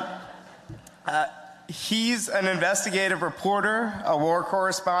 He's an investigative reporter, a war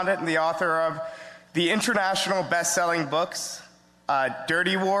correspondent, and the author of the international best-selling books,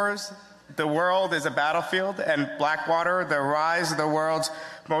 Dirty Wars, The World is a Battlefield, and Blackwater, The Rise of the World's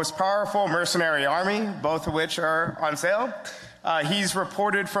Most Powerful Mercenary Army, both of which are on sale. He's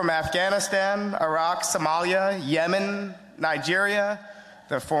reported from Afghanistan, Iraq, Somalia, Yemen, Nigeria,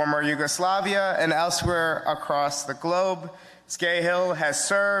 the former Yugoslavia, and elsewhere across the globe. Scahill has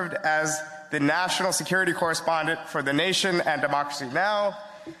served as the national security correspondent for The Nation and Democracy Now!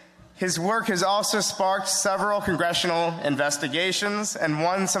 His work has also sparked several congressional investigations and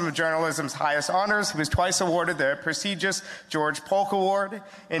won some of journalism's highest honors. He was twice awarded the prestigious George Polk Award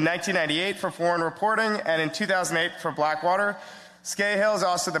in 1998 for foreign reporting and in 2008 for Blackwater. Scahill is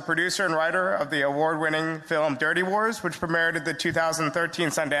also the producer and writer of the award-winning film Dirty Wars, which premiered at the 2013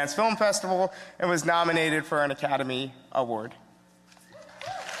 Sundance Film Festival and was nominated for an Academy Award.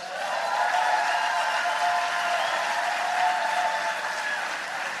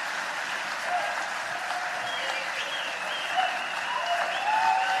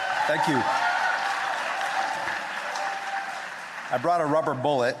 Thank you. I brought a rubber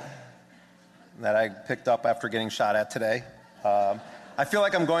bullet that I picked up after getting shot at today. I feel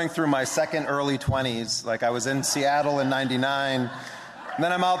like I'm going through my second early 20s. Like I was in Seattle in '99, and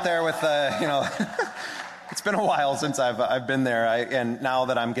then I'm out there with, it's been a while since I've been there. And now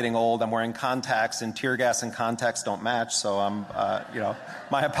that I'm getting old, I'm wearing contacts, and tear gas and contacts don't match. So I'm,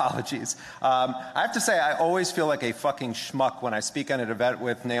 my apologies. I have to say, I always feel like a fucking schmuck when I speak at an event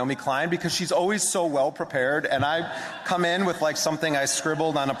with Naomi Klein because she's always so well prepared, and I come in with like something I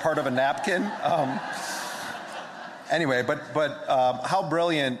scribbled on a part of a napkin. Anyway, but how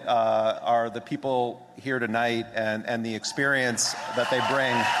brilliant are the people here tonight and the experience that they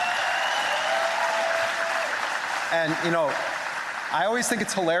bring. And, I always think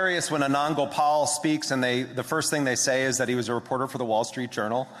it's hilarious when Anand Gopal speaks and the first thing they say is that he was a reporter for the Wall Street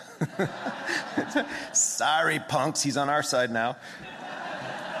Journal. Sorry, punks, he's on our side now.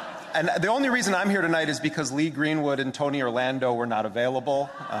 And the only reason I'm here tonight is because Lee Greenwood and Tony Orlando were not available.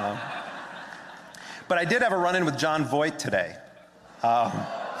 But I did have a run-in with Jon Voight today. I'm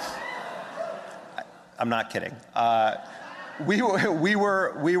not kidding. We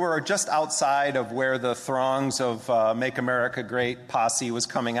were just outside of where the throngs of Make America Great posse was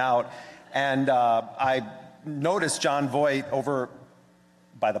coming out, and I noticed Jon Voight over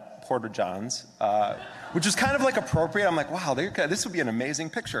by the Porta Johns, which is kind of like appropriate. I'm like, wow, this would be an amazing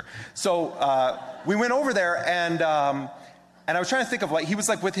picture. So we went over there, and I was trying to think of he was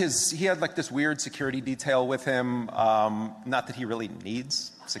like he had like this weird security detail with him. Not that he really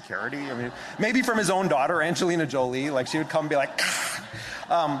needs security. I mean, maybe from his own daughter, Angelina Jolie. Like she would come and be like,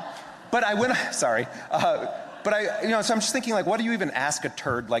 but I went, sorry. So I'm just thinking like, what do you even ask a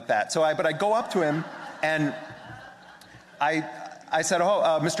turd like that? But I go up to him and I said,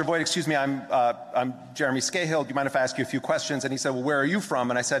 Mr. Voight, excuse me, I'm Jeremy Scahill. Do you mind if I ask you a few questions? And he said, well, where are you from?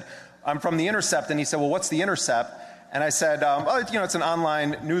 And I said, I'm from The Intercept. And he said, well, what's The Intercept? And I said, it's an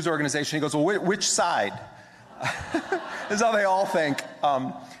online news organization. He goes, well, which side? This is how they all think.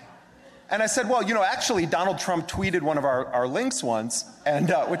 And I said, well, actually, Donald Trump tweeted one of our links once, and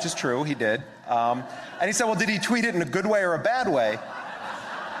which is true, he did. And he said, well, did he tweet it in a good way or a bad way?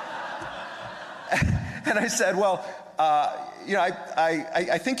 And I said, well,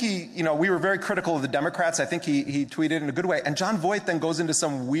 I think we were very critical of the Democrats. I think he tweeted in a good way. And Jon Voight then goes into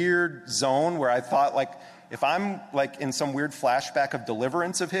some weird zone where I thought, like, if I'm like in some weird flashback of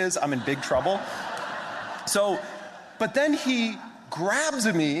Deliverance of his, I'm in big trouble. But then he grabs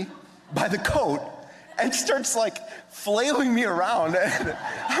me by the coat and starts like flailing me around. And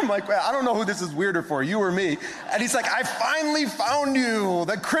I'm like, man, I don't know who this is weirder for, you or me. And he's like, I finally found you,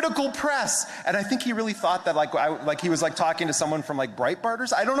 the critical press. And I think he really thought that he was like talking to someone from like Breitbart or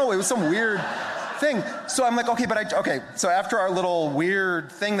something. I don't know, it was some weird thing. So I'm like, so after our little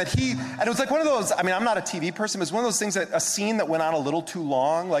weird thing and it was like one of those, I'm not a TV person, it was one of those things a scene that went on a little too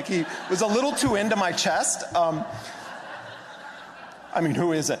long, like he was a little too into my chest.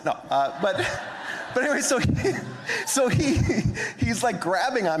 Who isn't? No, but anyway, so he's like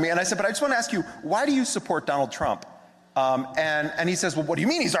grabbing on me, and I said, but I just want to ask you, why do you support Donald Trump? And he says, well, what do you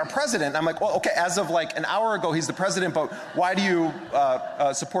mean? He's our president. And I'm like, well, okay, as of like an hour ago, he's the president, but why do you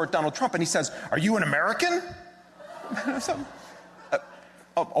support Donald Trump? And he says, are you an American?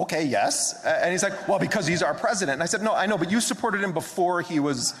 Okay, yes. And he's like, well, because he's our president. And I said, no, I know, but you supported him before he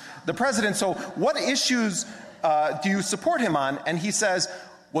was the president. So what issues do you support him on? And he says,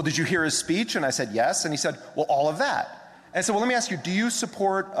 well, did you hear his speech? And I said, yes. And he said, well, all of that. And I said, well, let me ask you, do you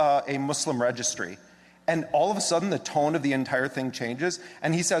support a Muslim registry? And all of a sudden, the tone of the entire thing changes,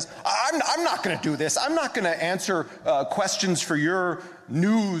 and he says, I'm not going to do this. I'm not going to answer questions for your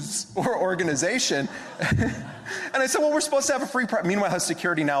news or organization. And I said, well, we're supposed to have a free press. Meanwhile, his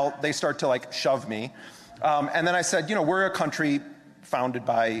security now, they start to like shove me. And then I said, we're a country founded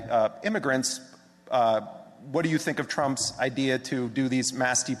by immigrants. What do you think of Trump's idea to do these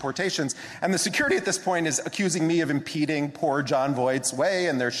mass deportations? And the security at this point is accusing me of impeding poor John Voight's way,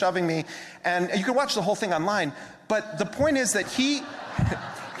 and they're shoving me. And you can watch the whole thing online. But the point is that he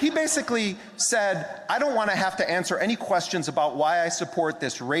basically said, I don't want to have to answer any questions about why I support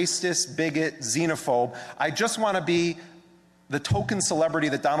this racist, bigot, xenophobe. I just want to be the token celebrity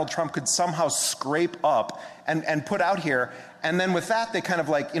that Donald Trump could somehow scrape up and put out here. And then with that, they kind of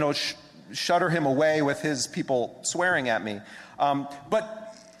like, shudder him away with his people swearing at me.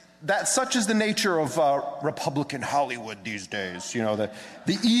 But such is the nature of Republican Hollywood these days, the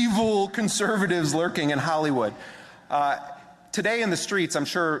evil conservatives lurking in Hollywood. Today in the streets, I'm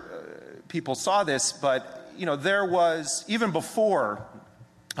sure people saw this, but there was, even before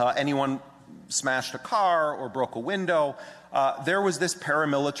anyone smashed a car or broke a window, there was this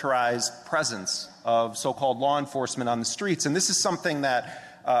paramilitarized presence of so-called law enforcement on the streets. And this is something that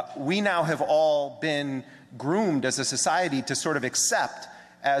we now have all been groomed as a society to sort of accept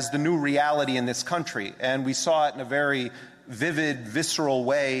as the new reality in this country. And we saw it in a very vivid, visceral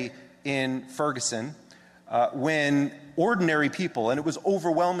way in Ferguson when ordinary people, and it was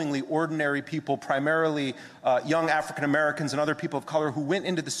overwhelmingly ordinary people, primarily young African Americans and other people of color, who went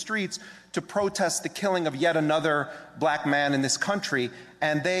into the streets to protest the killing of yet another black man in this country.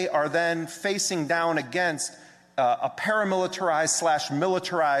 And they are then facing down against a paramilitarized /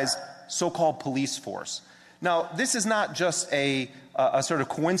 militarized so-called police force. Now, this is not just a sort of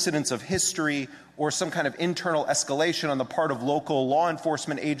coincidence of history or some kind of internal escalation on the part of local law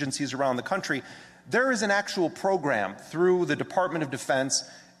enforcement agencies around the country. There is an actual program through the Department of Defense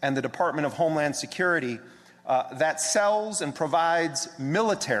and the Department of Homeland Security that sells and provides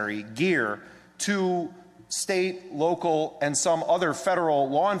military gear to state, local, and some other federal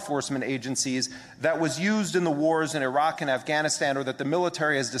law enforcement agencies that was used in the wars in Iraq and Afghanistan, or that the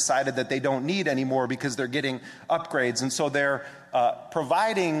military has decided that they don't need anymore because they're getting upgrades. And so they're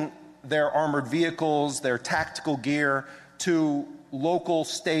providing their armored vehicles, their tactical gear to local,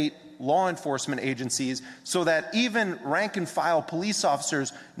 state law enforcement agencies, so that even rank-and-file police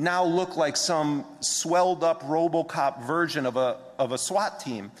officers now look like some swelled-up RoboCop version of a SWAT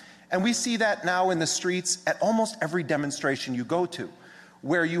team. And we see that now in the streets at almost every demonstration you go to,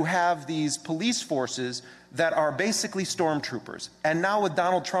 where you have these police forces that are basically stormtroopers. And now with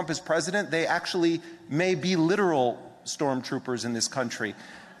Donald Trump as president, they actually may be literal stormtroopers in this country.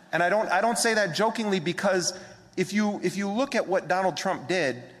 And I don't say that jokingly, because if you look at what Donald Trump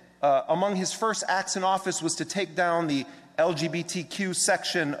did, among his first acts in office was to take down the LGBTQ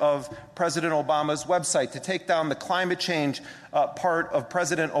section of President Obama's website, to take down the climate change part of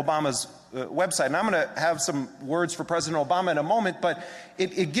President Obama's website. And I'm going to have some words for President Obama in a moment, but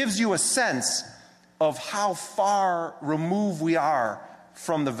it gives you a sense of how far removed we are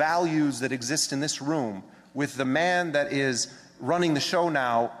from the values that exist in this room with the man that is running the show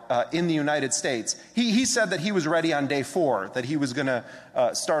now in the United States. He said that he was ready on day 4, that he was going to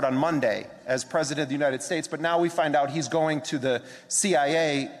start on Monday as president of the United States, but now we find out he's going to the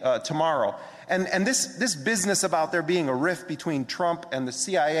CIA tomorrow. And this business about there being a rift between Trump and the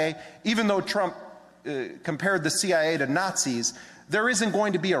CIA, even though Trump compared the CIA to Nazis, there isn't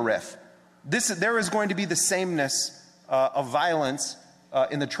going to be a rift. There is going to be the sameness of violence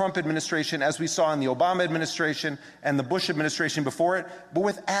in the Trump administration as we saw in the Obama administration and the Bush administration before it, but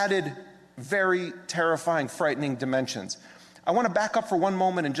with added, very terrifying, frightening dimensions. I want to back up for one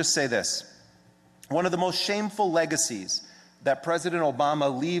moment and just say this. One of the most shameful legacies that President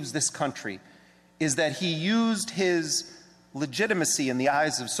Obama leaves this country is that he used his legitimacy in the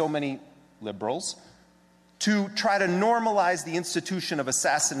eyes of so many liberals to try to normalize the institution of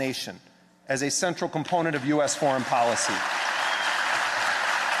assassination as a central component of U.S. foreign policy.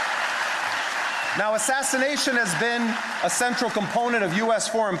 Now, assassination has been a central component of U.S.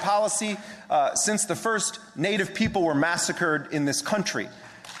 foreign policy since the first Native people were massacred in this country.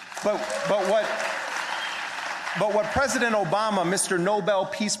 But what President Obama, Mr. Nobel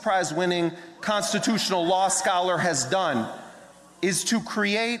Peace Prize winning constitutional law scholar, has done is to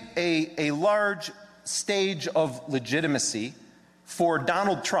create a large stage of legitimacy for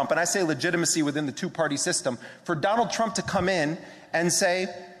Donald Trump, and I say legitimacy within the two-party system, for Donald Trump to come in and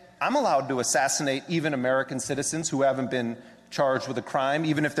say, I'm allowed to assassinate even American citizens who haven't been charged with a crime,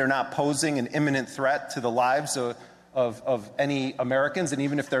 even if they're not posing an imminent threat to the lives of any Americans, and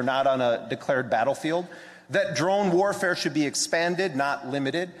even if they're not on a declared battlefield, that drone warfare should be expanded, not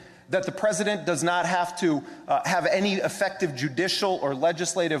limited, that the president does not have to have any effective judicial or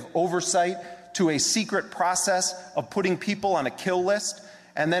legislative oversight to a secret process of putting people on a kill list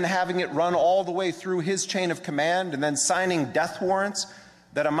and then having it run all the way through his chain of command and then signing death warrants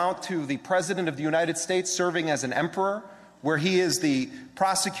that amount to the President of the United States serving as an emperor, where he is the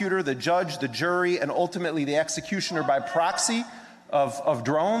prosecutor, the judge, the jury, and ultimately the executioner by proxy of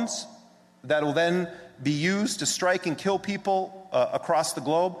drones that will then be used to strike and kill people across the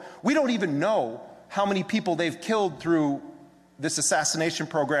globe. We don't even know how many people they've killed through this assassination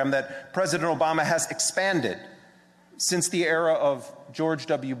program that President Obama has expanded since the era of George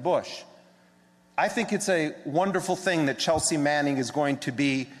W. Bush. I think it's a wonderful thing that Chelsea Manning is going to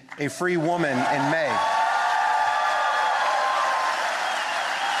be a free woman in May.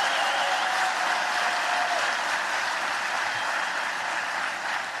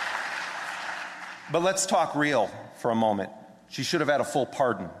 But let's talk real for a moment. She should have had a full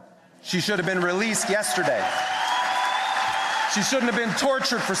pardon. She should have been released yesterday. She shouldn't have been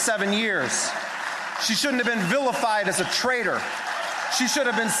tortured for 7 years. She shouldn't have been vilified as a traitor. She should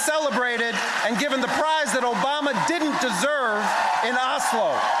have been celebrated and given the prize that Obama didn't deserve in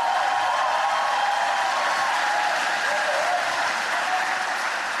Oslo.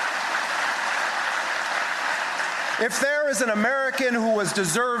 If there is an American who was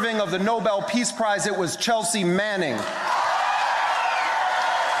deserving of the Nobel Peace Prize, it was Chelsea Manning.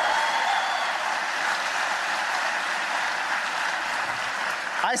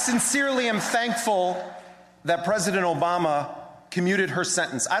 I sincerely am thankful that President Obama commuted her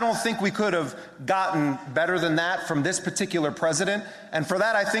sentence. I don't think we could have gotten better than that from this particular president, and for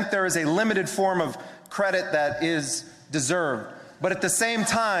that I think there is a limited form of credit that is deserved. But at the same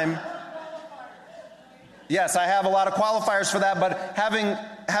time, yes, I have a lot of qualifiers for that, but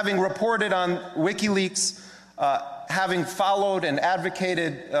having reported on WikiLeaks, having followed and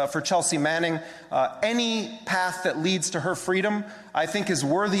advocated for Chelsea Manning, any path that leads to her freedom, I think is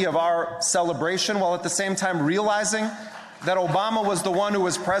worthy of our celebration, while at the same time realizing that Obama was the one who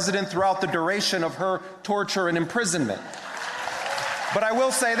was president throughout the duration of her torture and imprisonment. But I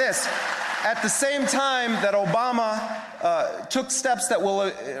will say this, at the same time that Obama took steps that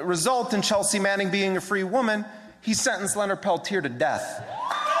will result in Chelsea Manning being a free woman, he sentenced Leonard Peltier to death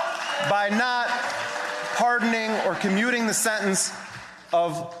by not pardoning or commuting the sentence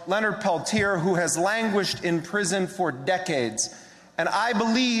of Leonard Peltier, who has languished in prison for decades. And I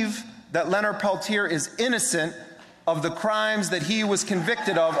believe that Leonard Peltier is innocent of the crimes that he was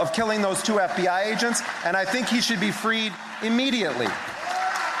convicted of killing those 2 FBI agents, and I think he should be freed immediately.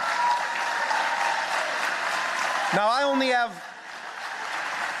 Now, I only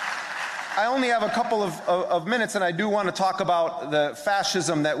have a couple of minutes, and I do want to talk about the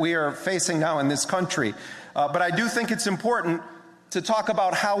fascism that we are facing now in this country. But I do think it's important to talk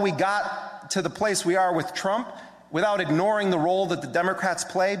about how we got to the place we are with Trump without ignoring the role that the Democrats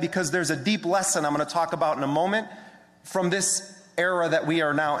play, because there's a deep lesson I'm going to talk about in a moment from this era that we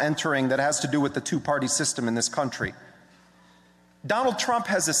are now entering that has to do with the 2-party system in this country. Donald Trump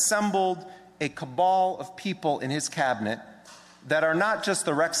has assembled a cabal of people in his cabinet that are not just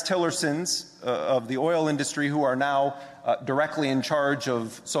the Rex Tillersons of the oil industry who are now directly in charge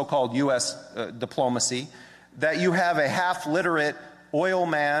of so-called U.S. diplomacy, that you have a half-literate oil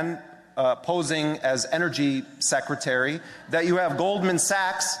man posing as energy secretary, that you have Goldman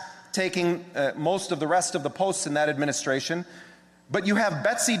Sachs taking most of the rest of the posts in that administration, but you have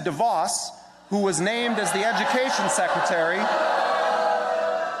Betsy DeVos, who was named as the education secretary.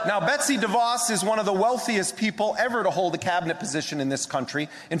 Now, Betsy DeVos is one of the wealthiest people ever to hold a cabinet position in this country.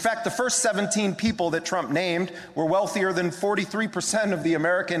 In fact, the first 17 people that Trump named were wealthier than 43% of the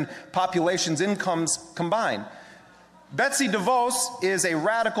American population's incomes combined. Betsy DeVos is a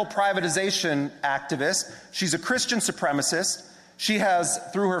radical privatization activist. She's a Christian supremacist. She has,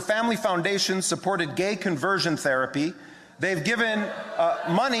 through her family foundation, supported gay conversion therapy. They've given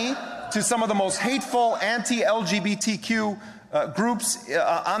money to some of the most hateful anti-LGBTQ groups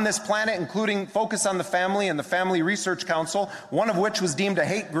on this planet, including Focus on the Family and the Family Research Council, one of which was deemed a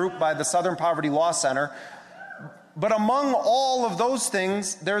hate group by the Southern Poverty Law Center. But among all of those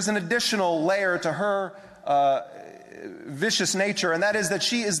things, there's an additional layer to her vicious nature, and that is that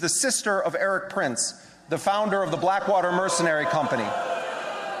she is the sister of Erik Prince, the founder of the Blackwater Mercenary Company.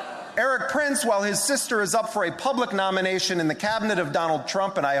 Erik Prince, while his sister is up for a public nomination in the cabinet of Donald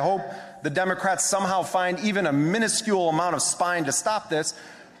Trump, and I hope the Democrats somehow find even a minuscule amount of spine to stop this,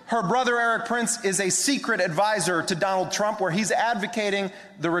 her brother Erik Prince is a secret advisor to Donald Trump, where he's advocating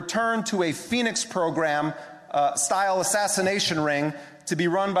the return to a Phoenix program style assassination ring to be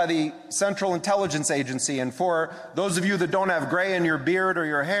run by the Central Intelligence Agency. And for those of you that don't have gray in your beard or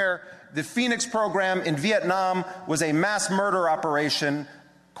your hair, the Phoenix program in Vietnam was a mass murder operation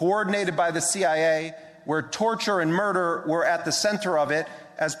coordinated by the CIA, where torture and murder were at the center of it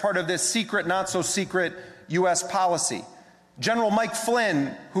as part of this secret, not so secret U.S. policy. General Mike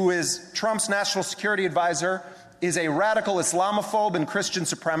Flynn, who is Trump's national security advisor, is a radical Islamophobe and Christian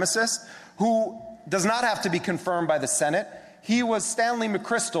supremacist who does not have to be confirmed by the Senate. He was Stanley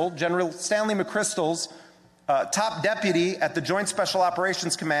McChrystal, General Stanley McChrystal's top deputy at the Joint Special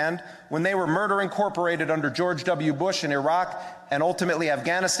Operations Command when they were Murder Incorporated under George W. Bush in Iraq and ultimately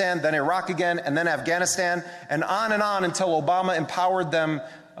Afghanistan, then Iraq again, and then Afghanistan, and on until Obama empowered them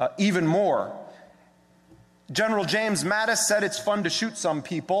even more. General James Mattis said it's fun to shoot some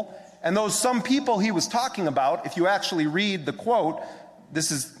people, and those some people he was talking about, if you actually read the quote,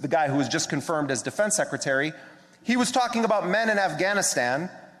 this is the guy who was just confirmed as defense secretary, he was talking about men in Afghanistan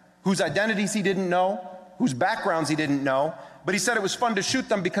whose identities he didn't know, whose backgrounds he didn't know, but he said it was fun to shoot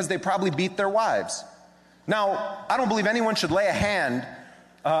them because they probably beat their wives. Now, I don't believe anyone should lay a hand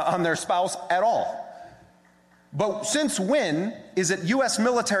on their spouse at all. But since when is it U.S.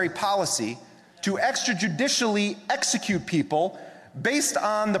 military policy to extrajudicially execute people based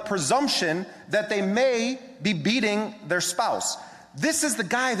on the presumption that they may be beating their spouse? This is the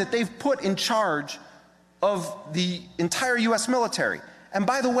guy that they've put in charge of the entire U.S. military. And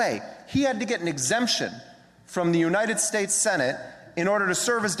by the way, he had to get an exemption from the United States Senate in order to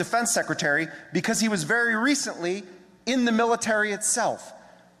serve as defense secretary because he was very recently in the military itself.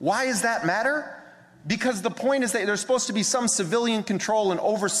 Why does that matter? Because the point is that there's supposed to be some civilian control and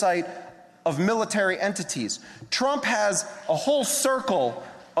oversight of military entities. Trump has a whole circle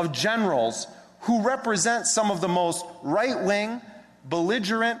of generals who represent some of the most right-wing,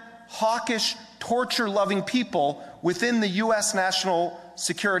 belligerent, hawkish, torture-loving people within the U.S. national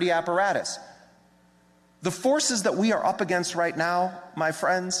security apparatus. The forces that we are up against right now, my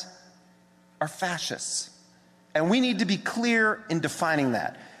friends, are fascists. And we need to be clear in defining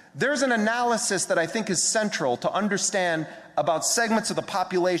that. There's an analysis that I think is central to understand about segments of the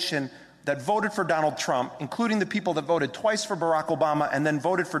population that voted for Donald Trump, including the people that voted twice for Barack Obama and then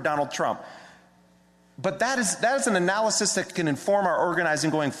voted for Donald Trump. But that is an analysis that can inform our organizing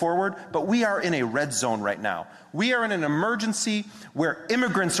going forward, but we are in a red zone right now. We are in an emergency where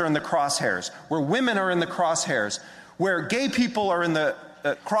immigrants are in the crosshairs, where women are in the crosshairs, where gay people are in the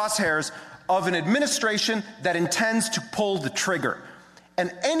crosshairs of an administration that intends to pull the trigger.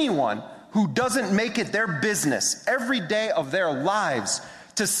 And anyone who doesn't make it their business every day of their lives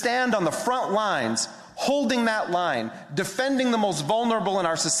to stand on the front lines, holding that line, defending the most vulnerable in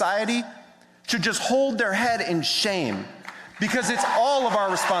our society, should just hold their head in shame, because it's all of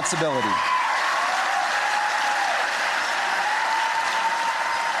our responsibility.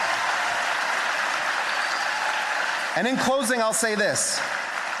 And in closing, I'll say this.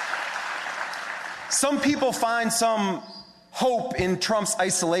 Some people find some hope in Trump's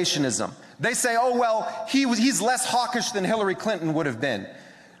isolationism. They say, oh, well, he's less hawkish than Hillary Clinton would have been.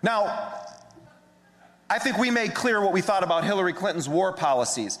 Now, I think we made clear what we thought about Hillary Clinton's war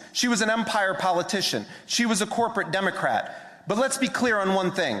policies. She was an empire politician. She was a corporate Democrat. But let's be clear on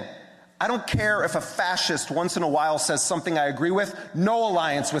one thing. I don't care if a fascist once in a while says something I agree with. No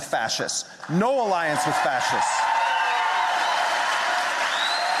alliance with fascists. No alliance with fascists.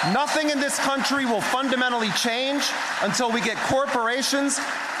 Nothing in this country will fundamentally change until we get corporations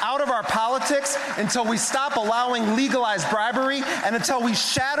out of our politics, until we stop allowing legalized bribery, and until we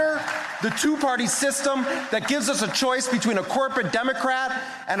shatter the two-party system that gives us a choice between a corporate Democrat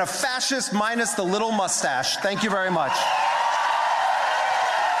and a fascist minus the little mustache. Thank you very much.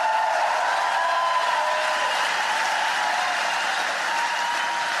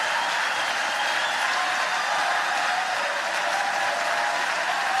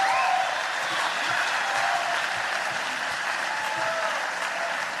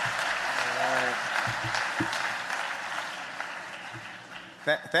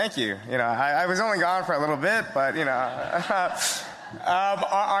 Thank you. I was only gone for a little bit, but,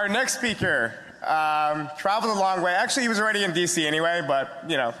 our next speaker traveled a long way. Actually, he was already in D.C. anyway, but,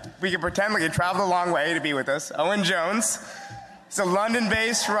 we can pretend like he traveled a long way to be with us. Owen Jones. He's a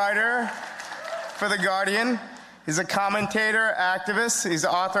London-based writer for The Guardian. He's a commentator, activist. He's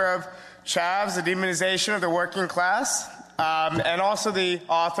the author of Chavs, The Demonization of the Working Class, and also the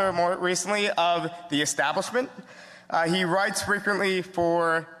author, more recently, of The Establishment. He writes frequently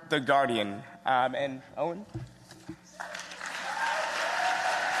for The Guardian. And Owen?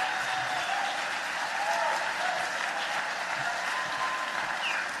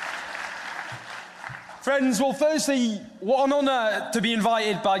 Friends, well, firstly, what an honour to be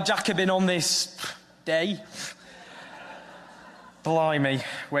invited by Jacobin on this day. Blimey,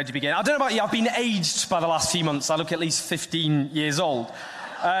 where do you begin? I don't know about you, I've been aged by the last few months. I look at least 15 years old.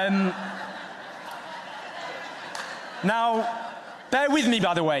 Now, bear with me,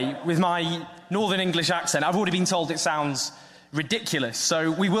 by the way, with my Northern English accent. I've already been told it sounds ridiculous, so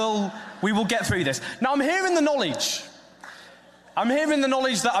we will get through this. Now, I'm hearing the knowledge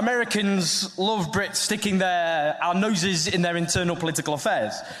that Americans love Brits sticking our noses in their internal political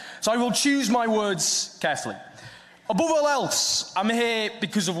affairs. So I will choose my words carefully. Above all else, I'm here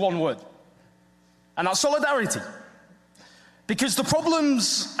because of one word, and that's solidarity. Because the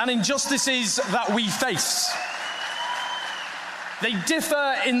problems and injustices that we face, they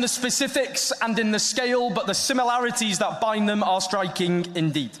differ in the specifics and in the scale, but the similarities that bind them are striking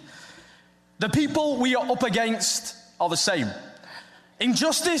indeed. The people we are up against are the same.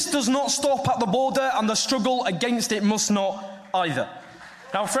 Injustice does not stop at the border, and the struggle against it must not either.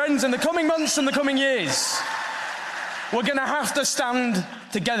 Now, friends, in the coming months and the coming years, we're going to have to stand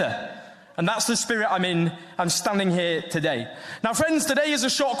together. And that's the spirit I'm in. I'm standing here today. Now, friends, today is a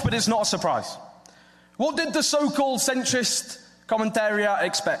shock, but it's not a surprise. What did the so-called centrist commentariat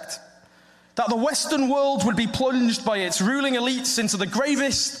expect? That the Western world would be plunged by its ruling elites into the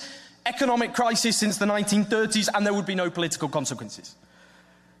gravest economic crisis since the 1930s, and there would be no political consequences.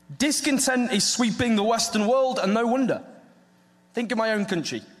 Discontent is sweeping the Western world, and no wonder. Think of my own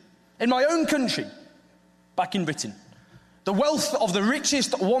country. In my own country, back in Britain, the wealth of the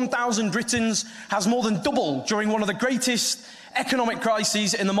richest 1,000 Britons has more than doubled during one of the greatest economic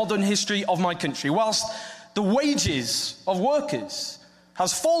crises in the modern history of my country, whilst the wages of workers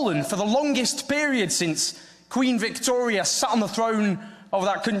has fallen for the longest period since Queen Victoria sat on the throne of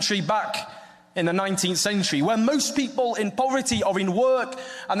that country back in the 19th century, where most people in poverty are in work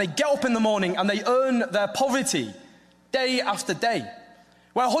and they get up in the morning and they earn their poverty day after day,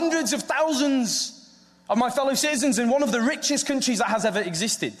 where hundreds of thousands of my fellow citizens in one of the richest countries that has ever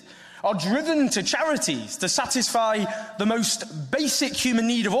existed are driven to charities to satisfy the most basic human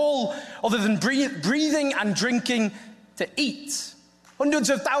need of all, other than breathing and drinking, to eat. Hundreds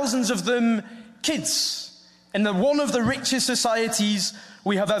of thousands of them kids in one of the richest societies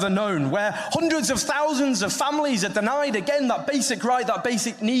we have ever known, where hundreds of thousands of families are denied, again, that basic right, that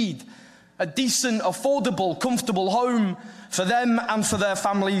basic need, a decent, affordable, comfortable home for them and for their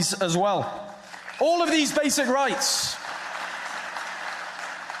families as well. All of these basic rights.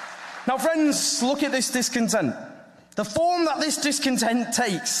 Now, friends, look at this discontent. The form that this discontent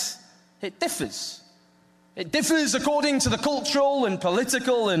takes, it differs. It differs according to the cultural and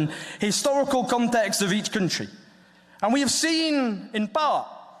political and historical context of each country. And we have seen, in part,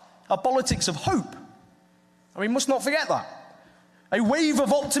 a politics of hope. And we must not forget that. A wave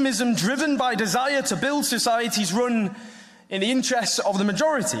of optimism driven by desire to build societies run in the interests of the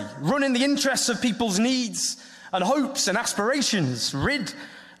majority, run in the interests of people's needs and hopes and aspirations, rid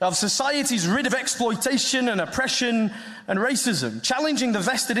of societies rid of exploitation and oppression and racism, challenging the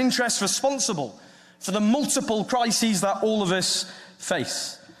vested interests responsible for the multiple crises that all of us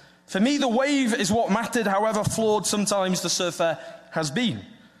face. For me, the wave is what mattered, however flawed sometimes the surfer has been.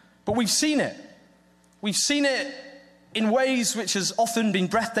 But we've seen it. We've seen it in ways which has often been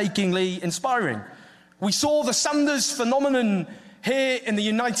breathtakingly inspiring. We saw the Sanders phenomenon here in the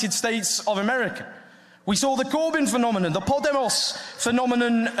United States of America. We saw the Corbyn phenomenon, the Podemos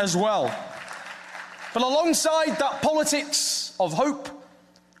phenomenon as well. But alongside that politics of hope,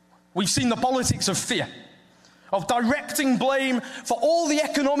 we've seen the politics of fear, of directing blame for all the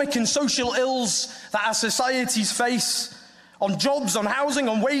economic and social ills that our societies face, on jobs, on housing,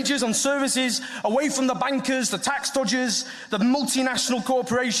 on wages, on services, away from the bankers, the tax dodgers, the multinational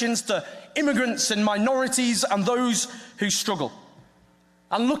corporations, to immigrants and minorities and those who struggle.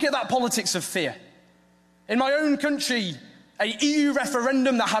 And look at that politics of fear. In my own country, a EU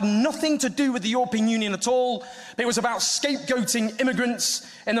referendum that had nothing to do with the European Union at all. It was about scapegoating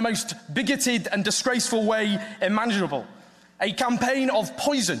immigrants in the most bigoted and disgraceful way imaginable. A campaign of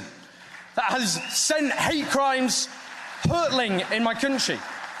poison that has sent hate crimes hurtling in my country.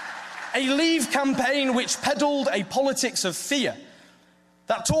 A Leave campaign which peddled a politics of fear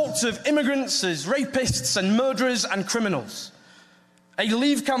that talked of immigrants as rapists and murderers and criminals. A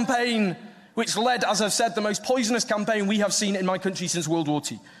Leave campaign which led, as I've said, the most poisonous campaign we have seen in my country since World War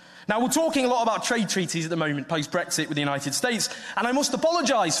II. Now, we're talking a lot about trade treaties at the moment, post-Brexit with the United States, and I must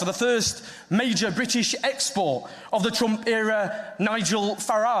apologise for the first major British export of the Trump-era Nigel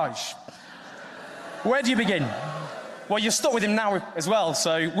Farage. Where do you begin? Well, you're stuck with him now as well,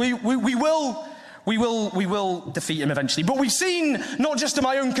 so we will we will defeat him eventually. But we've seen, not just in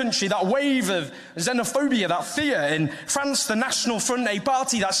my own country, that wave of xenophobia, that fear. In France, the National Front, a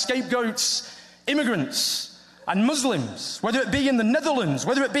party that scapegoats immigrants and Muslims, whether it be in the Netherlands,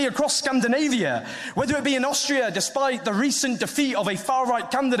 whether it be across Scandinavia, whether it be in Austria, despite the recent defeat of a far-right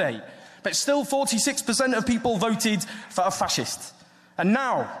candidate. But still 46% of people voted for a fascist. And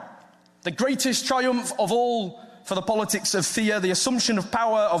now, the greatest triumph of all for the politics of fear, the assumption of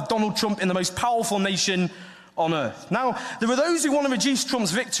power of Donald Trump in the most powerful nation on earth. Now, there are those who want to reduce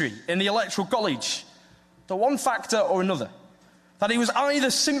Trump's victory in the Electoral College to one factor or another. That it was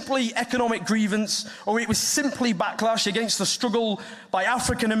either simply economic grievance or it was simply backlash against the struggle by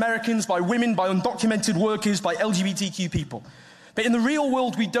African Americans, by women, by undocumented workers, by LGBTQ people. But in the real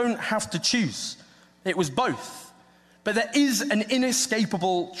world, we don't have to choose. It was both. But there is an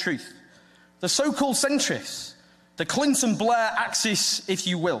inescapable truth. The so-called centrists, the Clinton-Blair axis, if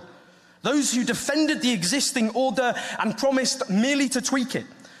you will, those who defended the existing order and promised merely to tweak it,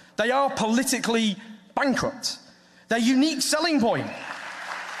 they are politically bankrupt. Their unique selling point,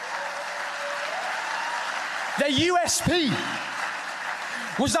 their USP,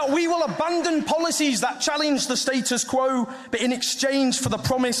 was that we will abandon policies that challenge the status quo, but in exchange for the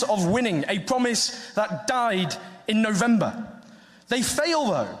promise of winning, a promise that died in November. They fail,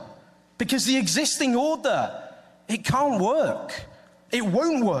 though, because the existing order, it can't work. It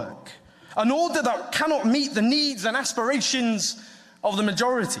won't work. An order that cannot meet the needs and aspirations of the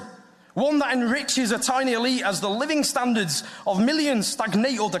majority. One that enriches a tiny elite as the living standards of millions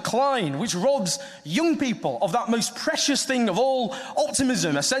stagnate or decline, which robs young people of that most precious thing of all,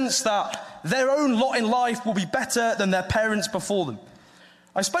 optimism, a sense that their own lot in life will be better than their parents before them.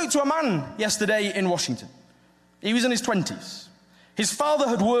 I spoke to a man yesterday in Washington. He was in his 20s. His father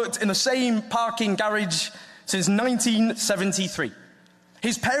had worked in the same parking garage since 1973.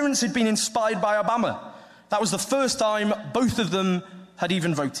 His parents had been inspired by Obama. That was the first time both of them had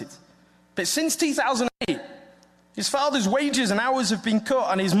even voted. But since 2008, his father's wages and hours have been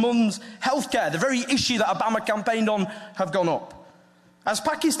cut and his mum's healthcare, the very issue that Obama campaigned on, have gone up. As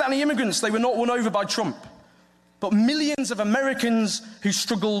Pakistani immigrants, they were not won over by Trump, but millions of Americans who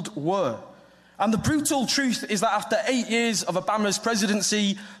struggled were. And the brutal truth is that after 8 years of Obama's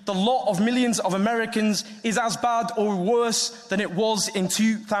presidency, the lot of millions of Americans is as bad or worse than it was in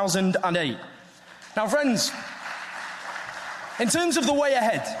 2008. Now, friends, in terms of the way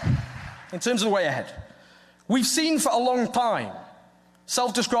ahead, we've seen for a long time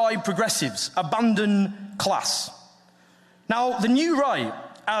self-described progressives abandon class. Now, the new right,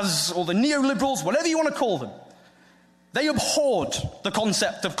 or the neoliberals, whatever you want to call them, they abhorred the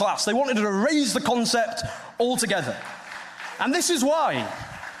concept of class. They wanted to erase the concept altogether. And this is why.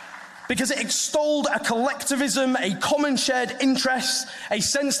 Because it extolled a collectivism, a common shared interest, a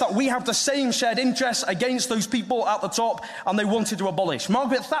sense that we have the same shared interests against those people at the top, and they wanted to abolish.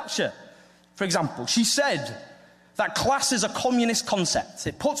 Margaret Thatcher, for example, she said that class is a communist concept.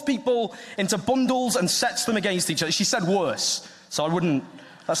 It puts people into bundles and sets them against each other. She said worse, so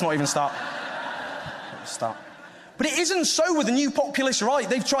let's not even start. But it isn't so with the new populist right.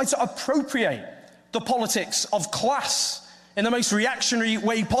 They've tried to appropriate the politics of class in the most reactionary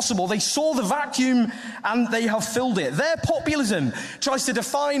way possible. They saw the vacuum and they have filled it. Their populism tries to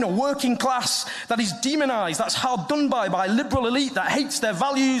define a working class that is demonized, that's hard done by a liberal elite that hates their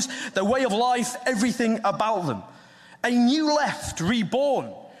values, their way of life, everything about them. A new left,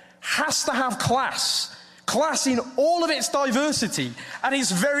 reborn, has to have class in all of its diversity, at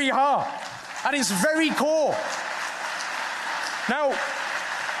its very heart, at its very core. Now,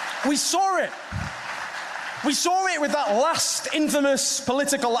 we saw it. We saw it with that last infamous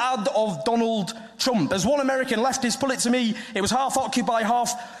political ad of Donald Trump. As one American leftist put it to me, it was half Occupy,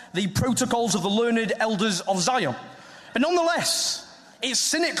 half the protocols of the learned elders of Zion. But nonetheless, it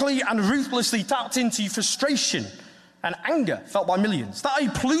cynically and ruthlessly tapped into frustration and anger felt by millions. That a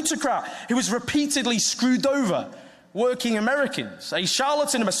plutocrat who was repeatedly screwed over working Americans, a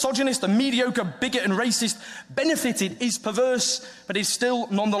charlatan, a misogynist, a mediocre bigot and racist, benefited is perverse, but is still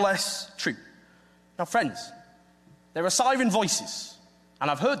nonetheless true. Now, friends, there are siren voices, and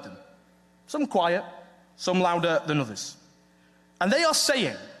I've heard them, some quiet, some louder than others. And they are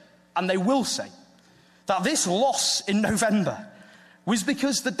saying, and they will say, that this loss in November was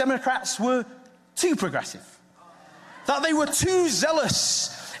because the Democrats were too progressive, that they were too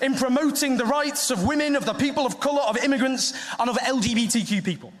zealous in promoting the rights of women, of the people of colour, of immigrants, and of LGBTQ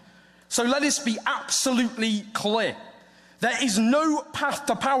people. So let us be absolutely clear. There is no path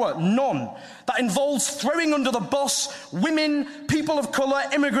to power, none, that involves throwing under the bus women, people of colour,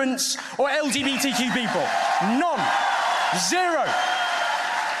 immigrants, or LGBTQ people. None. Zero.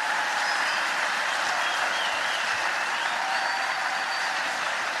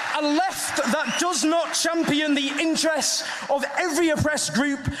 A left that does not champion the interests of every oppressed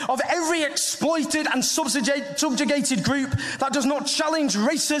group, of every exploited and subjugated group, that does not challenge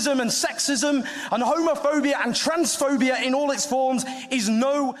racism and sexism and homophobia and transphobia in all its forms, is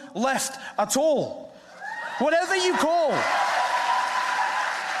no left at all. Whatever you call,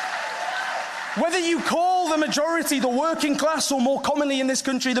 whether you call the majority the working class, or more commonly in this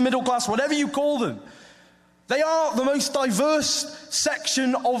country the middle class, whatever you call them, they are the most diverse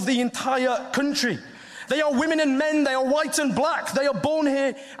section of the entire country. They are women and men, they are white and black, they are born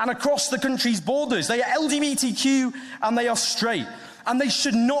here and across the country's borders. They are LGBTQ and they are straight. And they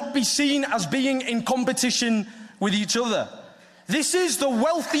should not be seen as being in competition with each other. This is the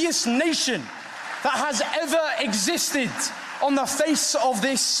wealthiest nation that has ever existed on the face of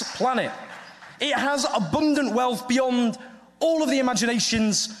this planet. It has abundant wealth beyond all of the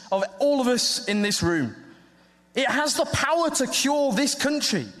imaginations of all of us in this room. It has the power to cure this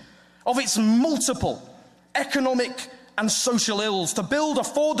country of its multiple economic and social ills, to build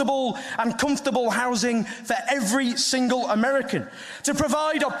affordable and comfortable housing for every single American, to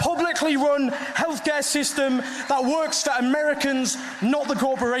provide a publicly run healthcare system that works for Americans, not the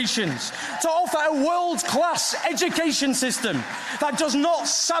corporations, to offer a world-class education system that does not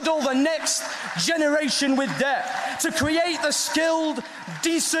saddle the next generation with debt, to create the skilled,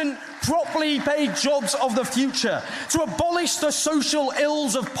 decent, properly paid jobs of the future, to abolish the social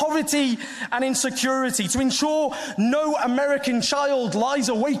ills of poverty and insecurity, to ensure no American child lies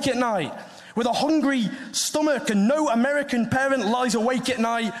awake at night with a hungry stomach and no American parent lies awake at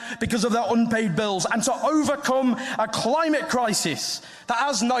night because of their unpaid bills, and to overcome a climate crisis that,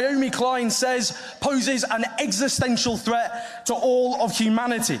 as Naomi Klein says, poses an existential threat to all of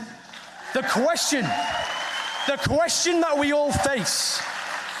humanity. The question that we all face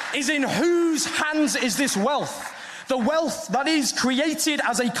is, in whose hands is this wealth? The wealth that is created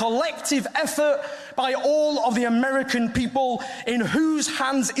as a collective effort by all of the American people. In whose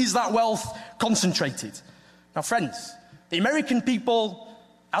hands is that wealth concentrated? Now, friends, the American people,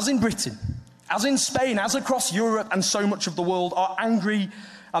 as in Britain, as in Spain, as across Europe and so much of the world, are angry,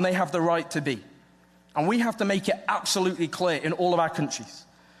 and they have the right to be. And we have to make it absolutely clear in all of our countries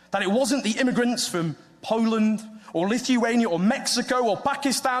that it wasn't the immigrants from Poland or Lithuania or Mexico or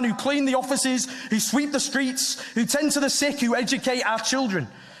Pakistan who clean the offices, who sweep the streets, who tend to the sick, who educate our children,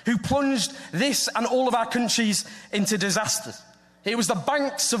 who plunged this and all of our countries into disaster. It was the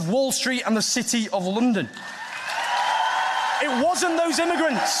banks of Wall Street and the City of London. It wasn't those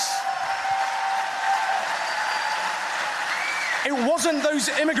immigrants. It wasn't those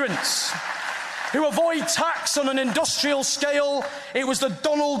immigrants who avoid tax on an industrial scale. It was the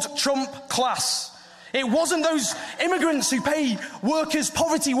Donald Trump class. It wasn't those immigrants who pay workers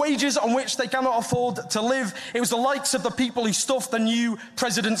poverty wages on which they cannot afford to live. It was the likes of the people who stuffed the new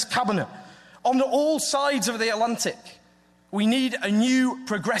president's cabinet. On all sides of the Atlantic, we need a new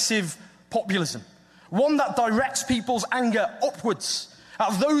progressive populism, one that directs people's anger upwards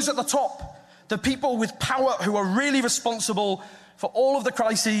at those at the top, the people with power who are really responsible for all of the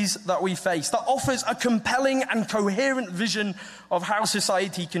crises that we face, that offers a compelling and coherent vision of how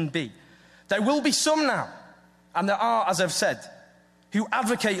society can be. There will be some now, and there are, as I've said, who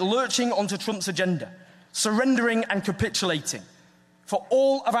advocate lurching onto Trump's agenda, surrendering and capitulating. For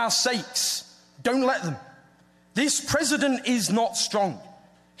all of our sakes, don't let them. This president is not strong.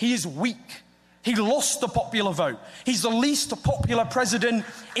 He is weak. He lost the popular vote. He's the least popular president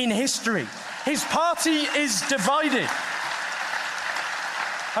in history. His party is divided.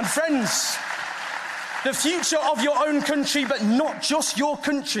 And friends, the future of your own country, but not just your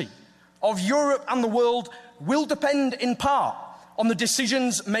country, of Europe and the world, will depend in part on the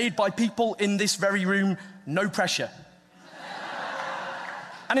decisions made by people in this very room. No pressure.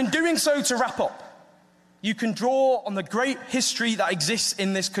 And in doing so, to wrap up, you can draw on the great history that exists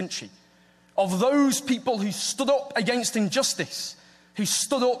in this country of those people who stood up against injustice, who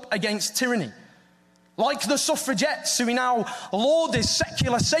stood up against tyranny. Like the suffragettes, who we now laud as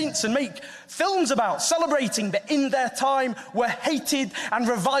secular saints and make films about, celebrating, but in their time were hated and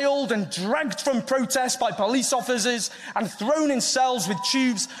reviled and dragged from protest by police officers and thrown in cells with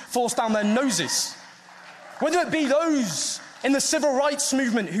tubes forced down their noses. Whether it be those in the civil rights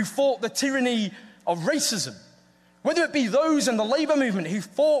movement who fought the tyranny of racism, whether it be those in the labour movement who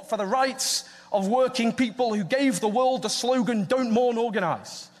fought for the rights of working people, who gave the world the slogan, "Don't mourn,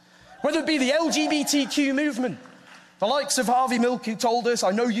 organise," whether it be the LGBTQ movement, the likes of Harvey Milk, who told us,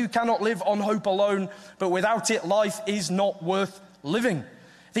 "I know you cannot live on hope alone, but without it, life is not worth living."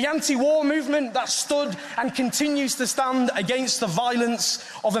 The anti-war movement that stood and continues to stand against the violence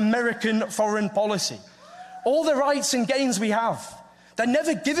of American foreign policy. All the rights and gains we have, They're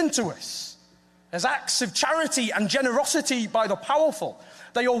never given to us as acts of charity and generosity by the powerful.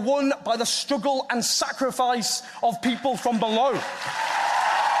 They are won by the struggle and sacrifice of people from below.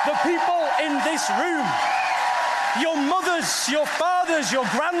 The people in this room, your mothers, your fathers, your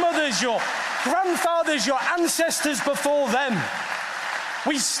grandmothers, your grandfathers, your ancestors before them.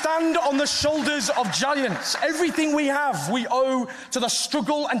 We stand on the shoulders of giants. Everything we have, we owe to the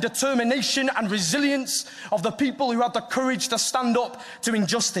struggle and determination and resilience of the people who had the courage to stand up to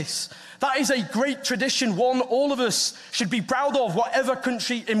injustice. That is a great tradition, one all of us should be proud of, whatever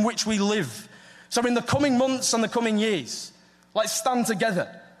country in which we live. So in the coming months and the coming years, let's stand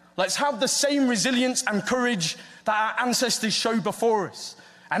together. Let's have the same resilience and courage that our ancestors showed before us.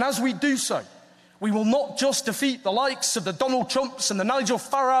 And as we do so, we will not just defeat the likes of the Donald Trumps and the Nigel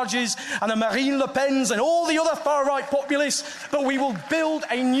Farages and the Marine Le Pens and all the other far-right populists, but we will build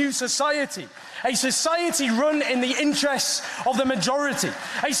a new society. A society run in the interests of the majority.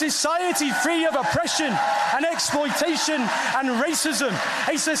 A society free of oppression and exploitation and racism.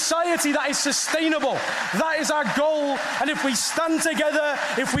 A society that is sustainable. That is our goal. And if we stand together,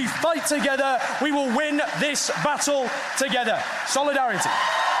 if we fight together, we will win this battle together. Solidarity.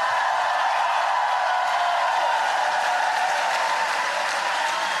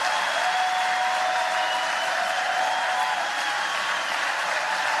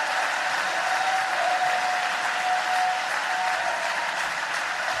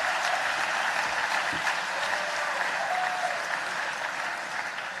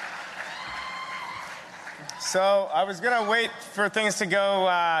 So I was going to wait for things to go,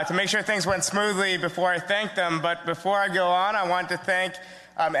 to make sure things went smoothly before I thanked them. But before I go on, I want to thank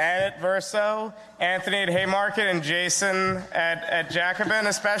Annette Verso, Anthony at Haymarket, and Jason at Jacobin,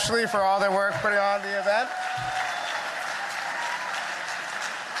 especially for all their work putting on the event.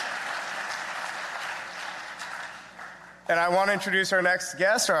 And I want to introduce our next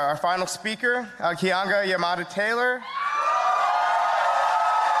guest, our final speaker, Keeanga Yamada Taylor.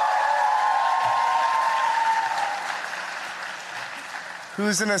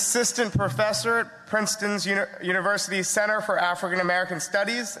 Who's an assistant professor at Princeton's University Center for African American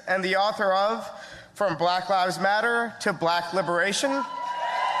Studies and the author of From Black Lives Matter to Black Liberation.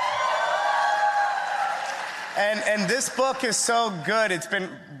 And this book is so good, it's been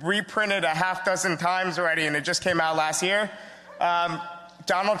reprinted a half dozen times already, and it just came out last year.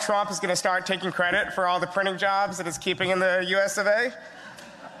 Donald Trump is going to start taking credit for all the printing jobs that it's keeping in the US of A.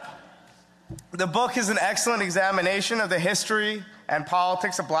 The book is an excellent examination of the history and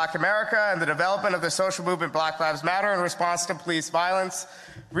politics of Black America and the development of the social movement Black Lives Matter in response to police violence.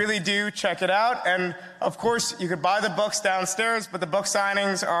 Really do check it out. And of course, you could buy the books downstairs, but the book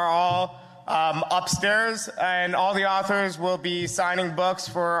signings are all upstairs, and all the authors will be signing books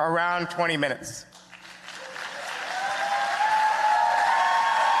for around 20 minutes.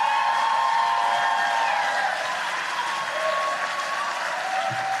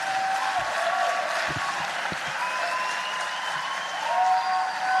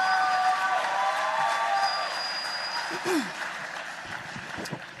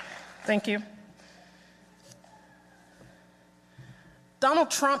 Thank you. Donald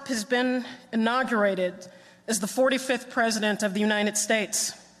Trump has been inaugurated as the 45th President of the United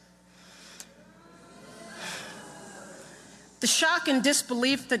States. The shock and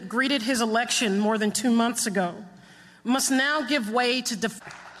disbelief that greeted his election more than 2 months ago must now give way to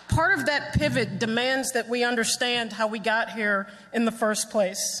part of that pivot demands that we understand how we got here in the first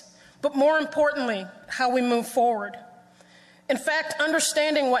place, but more importantly, how we move forward. In fact,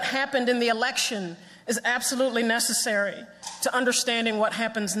 understanding what happened in the election is absolutely necessary to understanding what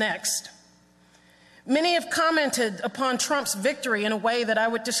happens next. Many have commented upon Trump's victory in a way that I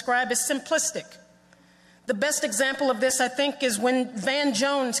would describe as simplistic. The best example of this, I think, is when Van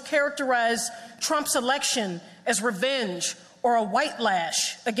Jones characterized Trump's election as revenge or a white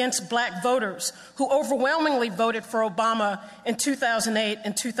lash against black voters who overwhelmingly voted for Obama in 2008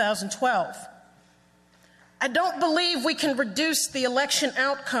 and 2012. I don't believe we can reduce the election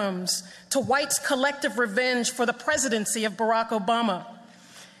outcomes to whites' collective revenge for the presidency of Barack Obama.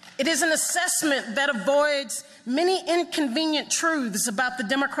 It is an assessment that avoids many inconvenient truths about the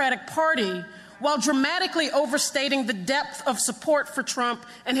Democratic Party while dramatically overstating the depth of support for Trump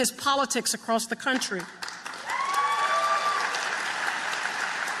and his politics across the country.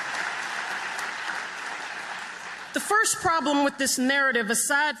 The first problem with this narrative,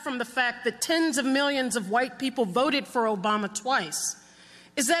 aside from the fact that tens of millions of white people voted for Obama twice,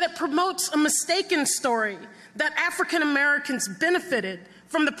 is that it promotes a mistaken story that African Americans benefited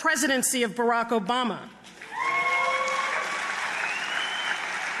from the presidency of Barack Obama.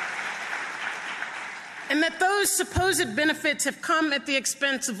 and that those supposed benefits have come at the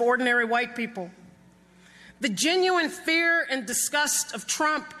expense of ordinary white people. The genuine fear and disgust of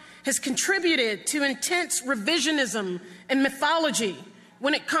Trump has contributed to intense revisionism and mythology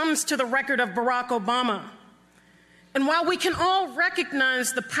when it comes to the record of Barack Obama. And while we can all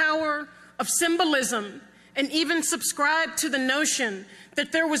recognize the power of symbolism and even subscribe to the notion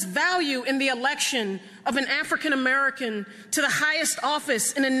that there was value in the election of an African American to the highest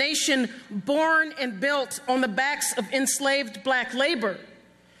office in a nation born and built on the backs of enslaved black labor,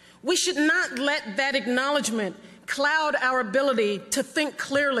 we should not let that acknowledgement cloud our ability to think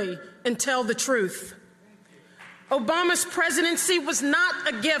clearly and tell the truth. Obama's presidency was not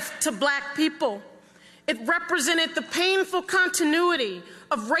a gift to black people. It represented the painful continuity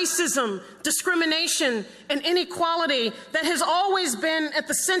of racism, discrimination, and inequality that has always been at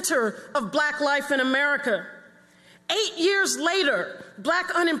the center of black life in America. 8 years later,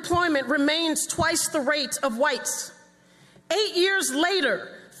 black unemployment remains twice the rate of whites. 8 years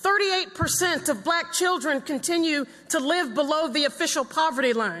later, 38% of black children continue to live below the official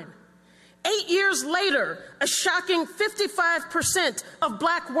poverty line. 8 years later, a shocking 55% of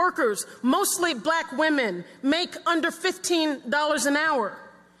black workers, mostly black women, make under $15 an hour.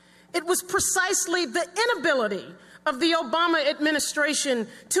 It was precisely the inability of the Obama administration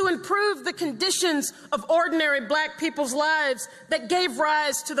to improve the conditions of ordinary black people's lives that gave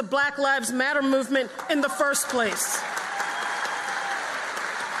rise to the Black Lives Matter movement in the first place.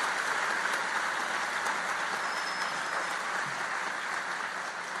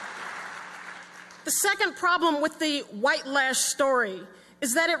 The second problem with the white lash story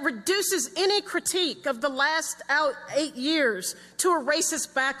is that it reduces any critique of the last 8 years to a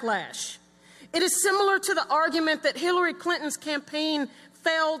racist backlash. It is similar to the argument that Hillary Clinton's campaign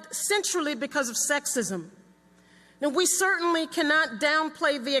failed centrally because of sexism. Now, we certainly cannot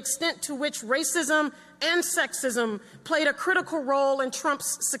downplay the extent to which racism and sexism played a critical role in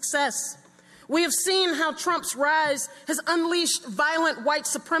Trump's success. We have seen how Trump's rise has unleashed violent white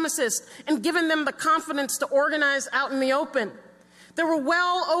supremacists and given them the confidence to organize out in the open. There were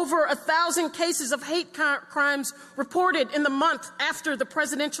well over 1,000 cases of hate crimes reported in the month after the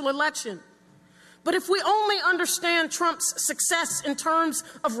presidential election. But if we only understand Trump's success in terms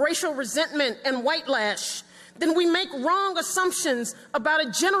of racial resentment and white lash, then we make wrong assumptions about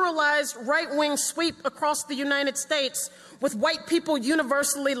a generalized right-wing sweep across the United States, with white people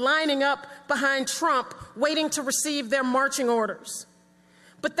universally lining up behind Trump, waiting to receive their marching orders.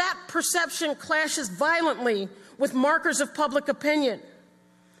 But that perception clashes violently with markers of public opinion.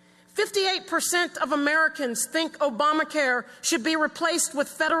 58% of Americans think Obamacare should be replaced with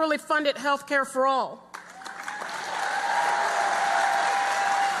federally funded health care for all.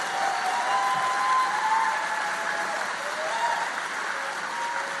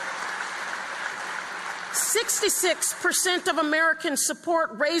 66% of Americans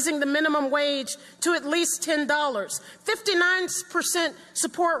support raising the minimum wage to at least $10. 59%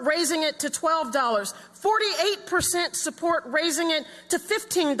 support raising it to $12. 48% support raising it to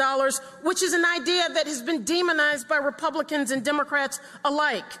 $15, which is an idea that has been demonized by Republicans and Democrats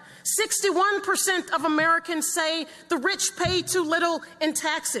alike. 61% of Americans say the rich pay too little in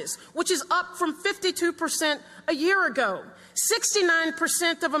taxes, which is up from 52% a year ago.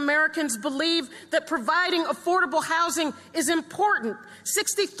 69% of Americans believe that providing affordable housing is important.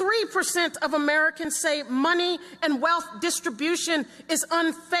 63% of Americans say money and wealth distribution is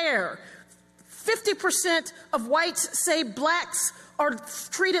unfair. 50% of whites say blacks are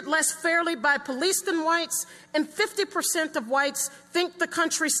treated less fairly by police than whites, and 50% of whites think the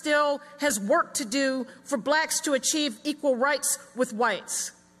country still has work to do for blacks to achieve equal rights with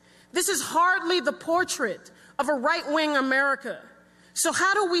whites. This is hardly the portrait of a right-wing America. So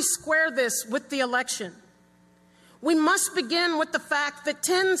how do we square this with the election? We must begin with the fact that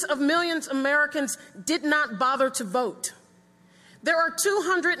tens of millions of Americans did not bother to vote. There are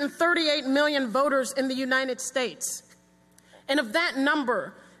 238 million voters in the United States. And of that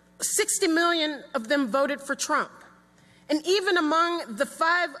number, 60 million of them voted for Trump. And even among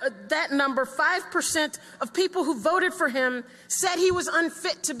that number, 5% of people who voted for him said he was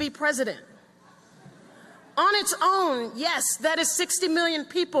unfit to be president. On its own, yes, that is 60 million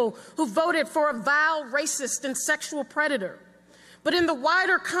people who voted for a vile, racist, and sexual predator. But in the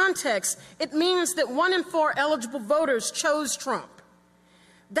wider context, it means that 1 in 4 eligible voters chose Trump.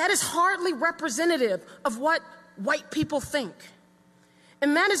 That is hardly representative of what white people think.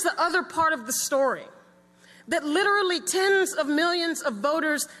 And that is the other part of the story, that literally tens of millions of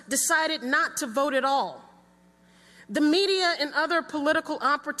voters decided not to vote at all. The media and other political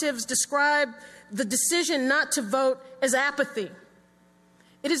operatives describe the decision not to vote as apathy.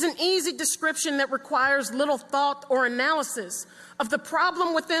 It is an easy description that requires little thought or analysis of the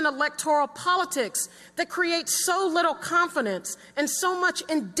problem within electoral politics that creates so little confidence and so much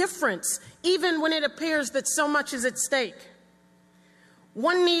indifference, even when it appears that so much is at stake.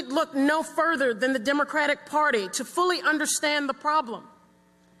 One need look no further than the Democratic Party to fully understand the problem.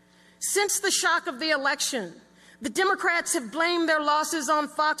 Since the shock of the election, the Democrats have blamed their losses on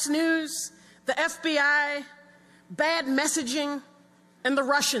Fox News, the FBI, bad messaging, and the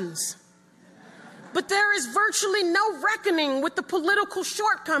Russians. But there is virtually no reckoning with the political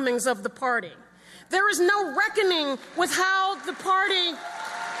shortcomings of the party. There is no reckoning with how the party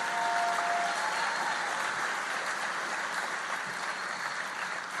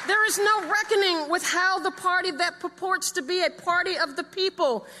that purports to be a party of the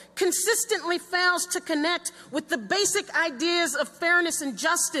people consistently fails to connect with the basic ideas of fairness and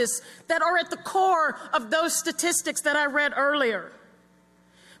justice that are at the core of those statistics that I read earlier.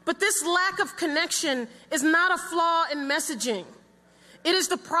 But this lack of connection is not a flaw in messaging. It is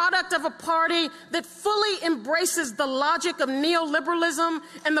the product of a party that fully embraces the logic of neoliberalism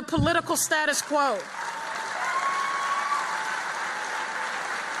and the political status quo.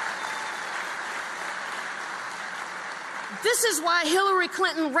 This is why Hillary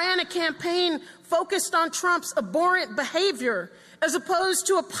Clinton ran a campaign focused on Trump's abhorrent behavior, as opposed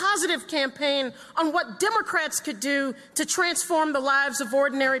to a positive campaign on what Democrats could do to transform the lives of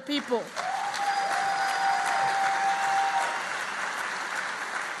ordinary people.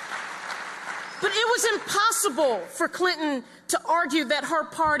 But it was impossible for Clinton to argue that her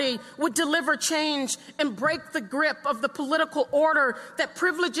party would deliver change and break the grip of the political order that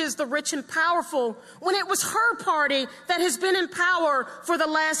privileges the rich and powerful when it was her party that has been in power for the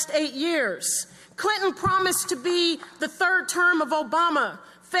last 8 years. Clinton promised to be the third term of Obama,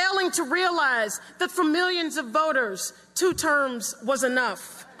 failing to realize that for millions of voters, 2 terms was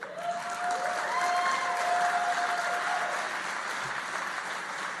enough.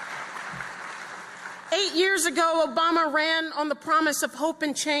 Eight years ago, Obama ran on the promise of hope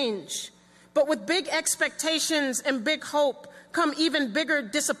and change. But with big expectations and big hope come even bigger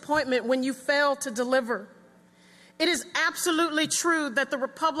disappointment when you fail to deliver. It is absolutely true that the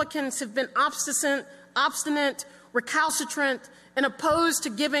Republicans have been obstinate, recalcitrant, and opposed to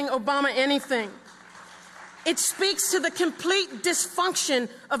giving Obama anything. It speaks to the complete dysfunction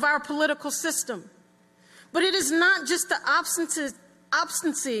of our political system. But it is not just the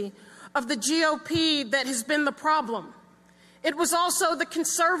obstinacy of the GOP that has been the problem. It was also the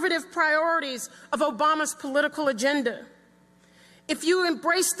conservative priorities of Obama's political agenda. If you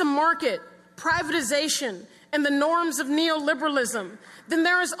embrace the market, privatization, and the norms of neoliberalism, then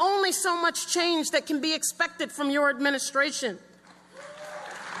there is only so much change that can be expected from your administration.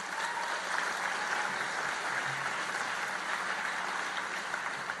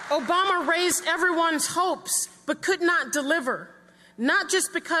 Obama raised everyone's hopes, but could not deliver. Not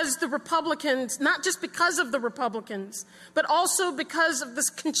just because of the Republicans, but also because of this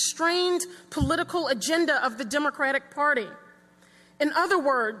constrained political agenda of the Democratic Party. In other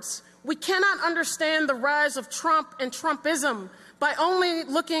words, we cannot understand the rise of Trump and Trumpism by only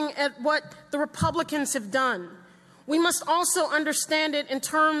looking at what the Republicans have done. We must also understand it in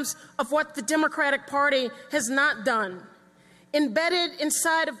terms of what the Democratic Party has not done. Embedded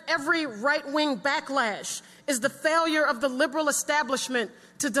inside of every right-wing backlash is the failure of the liberal establishment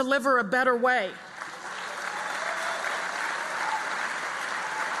to deliver a better way.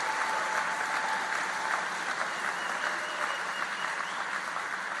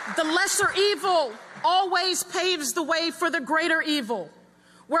 The lesser evil always paves the way for the greater evil.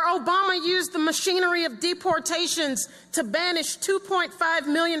 Where Obama used the machinery of deportations to banish 2.5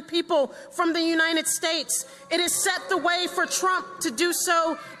 million people from the United States, it has set the way for Trump to do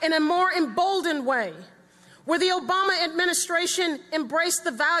so in a more emboldened way. Where the Obama administration embraced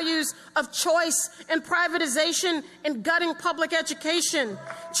the values of choice and privatization and gutting public education,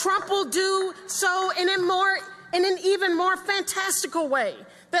 Trump will do so in an even more fantastical way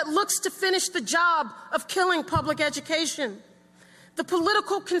that looks to finish the job of killing public education. The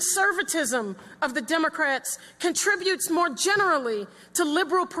political conservatism of the Democrats contributes more generally to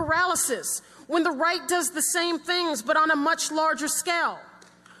liberal paralysis when the right does the same things but on a much larger scale.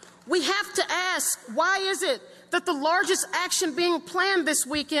 We have to ask, why is it that the largest action being planned this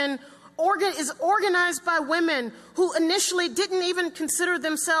weekend is organized by women who initially didn't even consider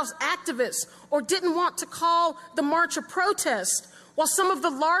themselves activists or didn't want to call the march a protest, while some of the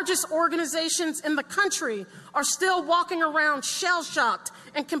largest organizations in the country are still walking around shell-shocked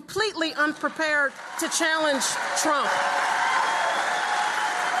and completely unprepared to challenge Trump?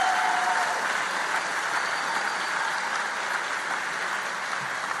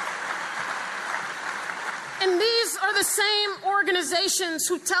 And these are the same organizations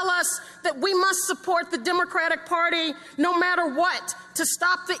who tell us that we must support the Democratic Party no matter what to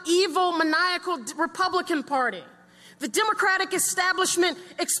stop the evil, maniacal Republican Party. The Democratic establishment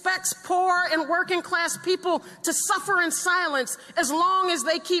expects poor and working class people to suffer in silence as long as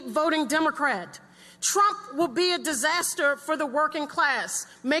they keep voting Democrat. Trump will be a disaster for the working class,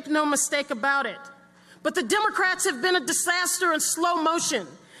 make no mistake about it. But the Democrats have been a disaster in slow motion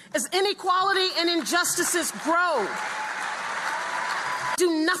as inequality and injustices grow.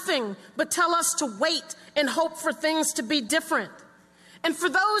 Do nothing but tell us to wait and hope for things to be different. And for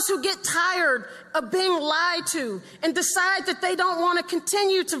those who get tired of being lied to and decide that they don't want to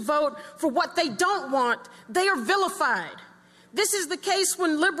continue to vote for what they don't want, they are vilified. This is the case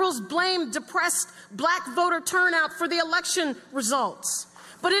when liberals blame depressed black voter turnout for the election results.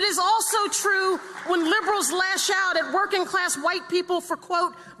 But it is also true when liberals lash out at working class white people for,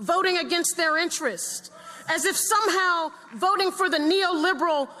 quote, voting against their interests, as if somehow voting for the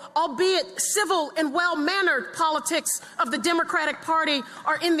neoliberal, albeit civil and well-mannered politics of the Democratic Party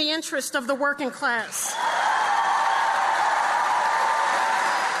are in the interest of the working class.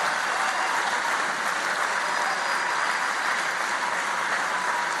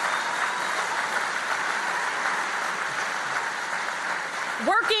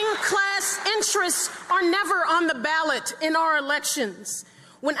 Working class interests are never on the ballot in our elections.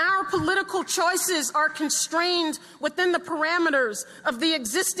 When our political choices are constrained within the parameters of the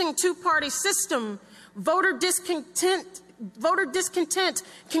existing two-party system, voter discontent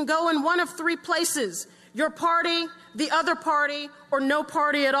can go in one of three places: your party, the other party, or no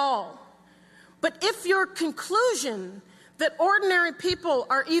party at all. But if your conclusion that ordinary people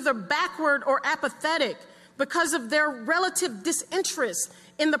are either backward or apathetic because of their relative disinterest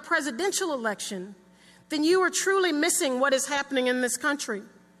in the presidential election, then you are truly missing what is happening in this country.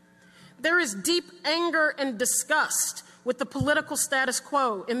 There is deep anger and disgust with the political status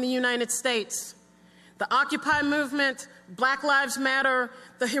quo in the United States. The Occupy movement, Black Lives Matter,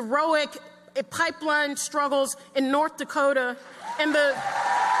 the heroic pipeline struggles in North Dakota, and the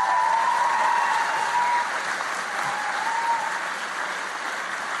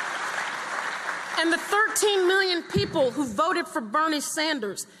And the 13 million people who voted for Bernie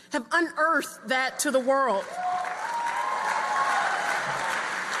Sanders have unearthed that to the world.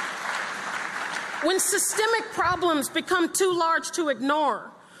 When systemic problems become too large to ignore,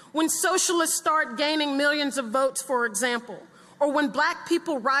 when socialists start gaining millions of votes, for example, or when black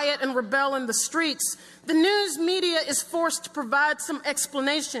people riot and rebel in the streets, the news media is forced to provide some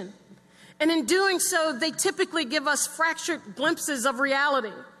explanation. And in doing so, they typically give us fractured glimpses of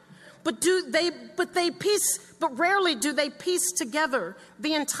reality. But rarely do they piece together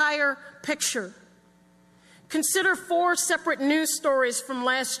the entire picture. Consider 4 separate news stories from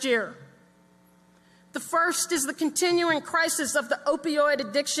last year. The first is the continuing crisis of the opioid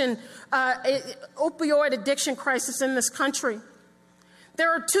addiction crisis in this country. There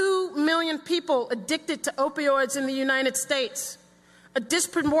are 2 million people addicted to opioids in the United States, a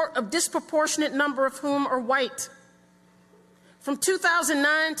disproportionate number of whom are white. From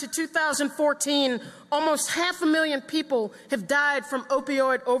 2009 to 2014, almost 500,000 people have died from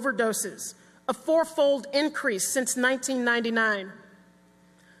opioid overdoses, a 4-fold increase since 1999.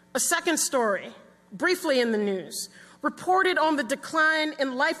 A second story, briefly in the news, reported on the decline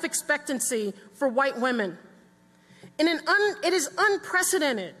in life expectancy for white women. It is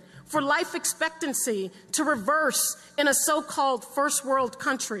unprecedented for life expectancy to reverse in a so-called first world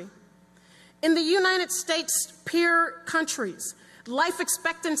country. In the United States' peer countries, life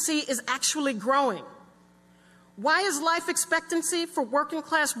expectancy is actually growing. Why is life expectancy for working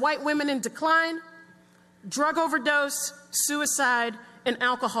class white women in decline? Drug overdose, suicide, and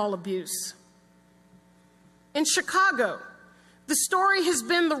alcohol abuse. In Chicago, the story has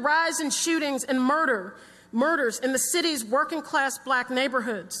been the rise in shootings and murders in the city's working class black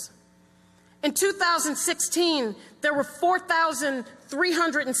neighborhoods. In 2016, there were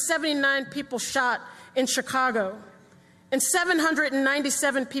 4,379 people shot in Chicago and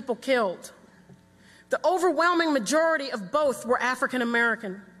 797 people killed. The overwhelming majority of both were African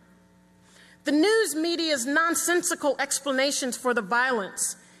American. The news media's nonsensical explanations for the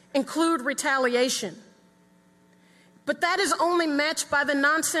violence include retaliation. But that is only matched by the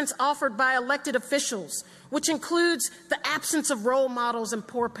nonsense offered by elected officials, which includes the absence of role models and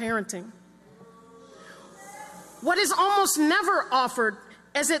poor parenting. What is almost never offered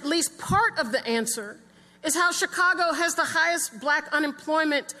as at least part of the answer is how Chicago has the highest black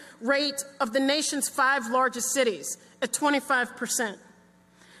unemployment rate of the nation's 5 largest cities at 25%.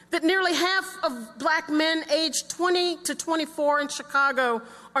 That nearly half of black men aged 20 to 24 in Chicago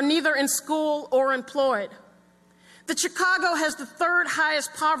are neither in school or employed. that Chicago has the third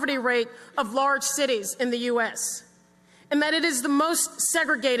highest poverty rate of large cities in the U.S., and that it is the most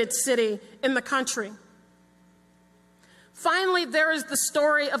segregated city in the country. Finally, there is the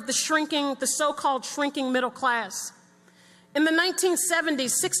story of the so-called shrinking middle class. In the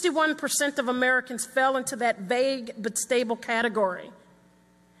 1970s, 61% of Americans fell into that vague but stable category.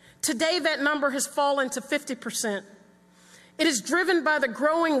 Today, that number has fallen to 50%. It is driven by the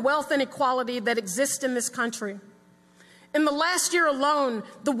growing wealth inequality that exists in this country. In the last year alone,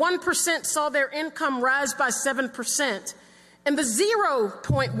 the 1% saw their income rise by 7%, and the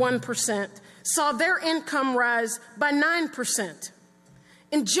 0.1% saw their income rise by 9%.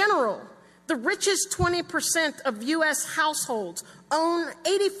 In general, the richest 20% of U.S. households own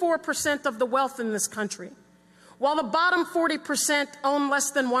 84% of the wealth in this country, while the bottom 40% own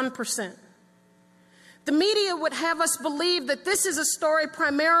less than 1%. The media would have us believe that this is a story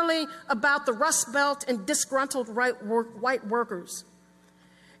primarily about the Rust Belt and disgruntled white workers.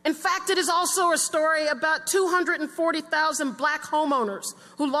 In fact, it is also a story about 240,000 black homeowners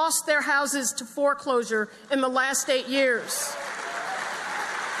who lost their houses to foreclosure in the last 8 years.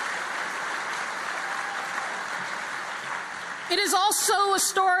 It is also a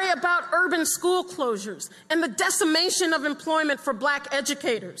story about urban school closures and the decimation of employment for black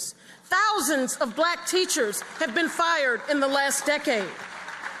educators. Thousands of black teachers have been fired in the last decade.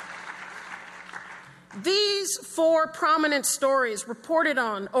 These four prominent stories reported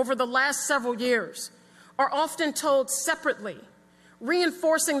on over the last several years are often told separately,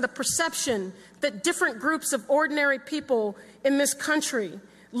 reinforcing the perception that different groups of ordinary people in this country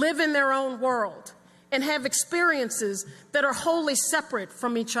live in their own world and have experiences that are wholly separate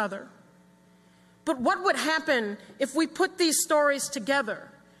from each other. But what would happen if we put these stories together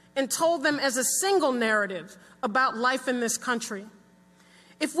and told them as a single narrative about life in this country?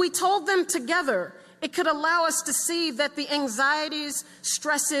 If we told them together, it could allow us to see that the anxieties,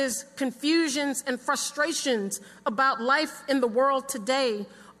 stresses, confusions, and frustrations about life in the world today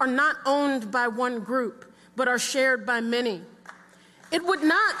are not owned by one group, but are shared by many. It would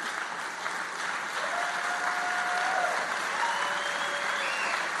not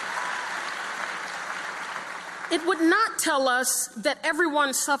tell us that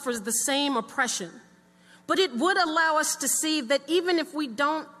everyone suffers the same oppression, but it would allow us to see that even if we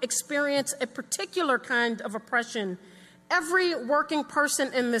don't experience a particular kind of oppression, every working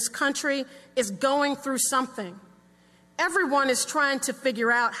person in this country is going through something. Everyone is trying to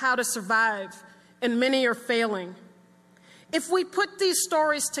figure out how to survive, and many are failing. If we put these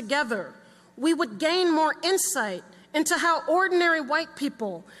stories together, we would gain more insight into how ordinary white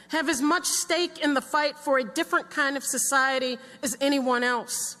people have as much stake in the fight for a different kind of society as anyone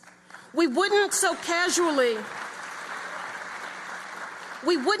else. We wouldn't so casually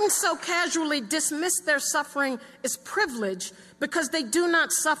dismiss their suffering as privilege because they do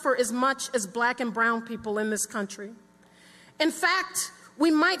not suffer as much as black and brown people in this country. In fact, we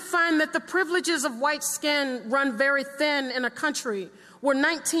might find that the privileges of white skin run very thin in a country where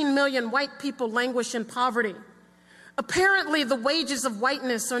 19 million white people languish in poverty. Apparently, the wages of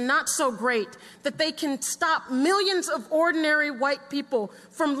whiteness are not so great that they can stop millions of ordinary white people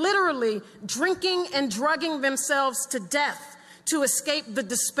from literally drinking and drugging themselves to death to escape the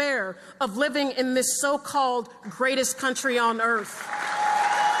despair of living in this so-called greatest country on earth.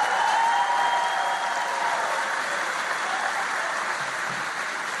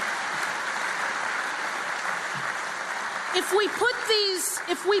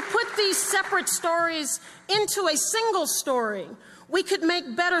 If we put these separate stories into a single story, we could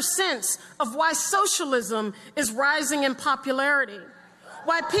make better sense of why socialism is rising in popularity,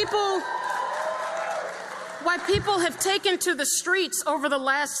 why people have taken to the streets over the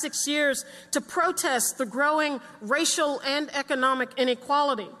last 6 years to protest the growing racial and economic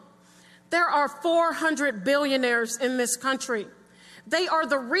inequality. There are 400 billionaires in this country. They are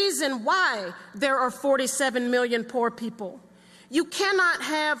the reason why there are 47 million poor people. You cannot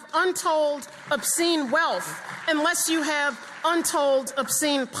have untold, obscene wealth unless you have untold,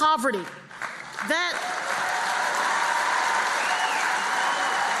 obscene poverty. That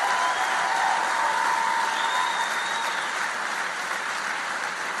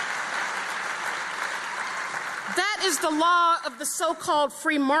is the law of the so-called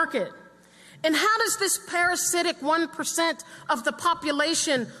free market. And how does this parasitic 1% of the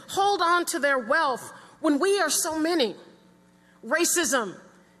population hold on to their wealth when we are so many? Racism,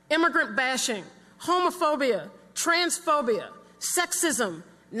 immigrant bashing, homophobia, transphobia, sexism,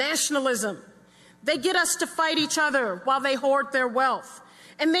 nationalism. They get us to fight each other while they hoard their wealth.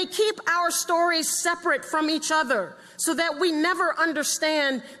 And they keep our stories separate from each other so that we never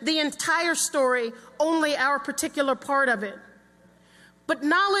understand the entire story, only our particular part of it. But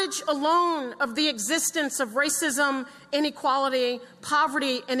knowledge alone of the existence of racism, inequality,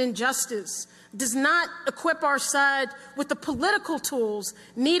 poverty, and injustice does not equip our side with the political tools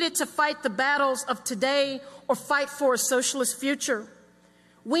needed to fight the battles of today or fight for a socialist future.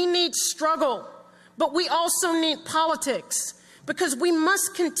 We need struggle, but we also need politics, because we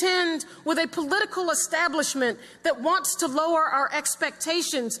must contend with a political establishment that wants to lower our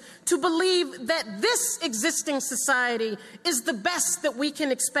expectations to believe that this existing society is the best that we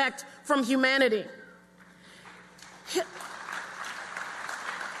can expect from humanity.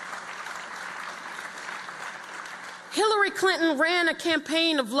 Hillary Clinton ran a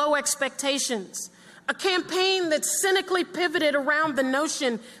campaign of low expectations, a campaign that cynically pivoted around the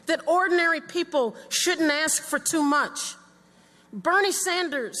notion that ordinary people shouldn't ask for too much. Bernie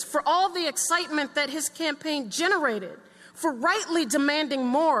Sanders, for all the excitement that his campaign generated, for rightly demanding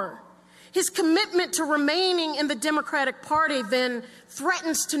more, his commitment to remaining in the Democratic Party then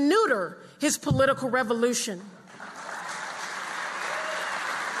threatens to neuter his political revolution.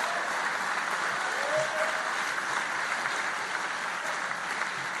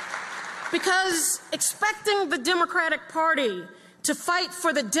 Because expecting the Democratic Party to fight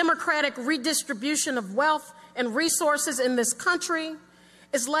for the democratic redistribution of wealth and resources in this country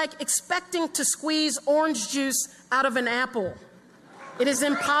is like expecting to squeeze orange juice out of an apple. It is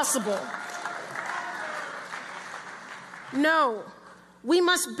impossible. No, we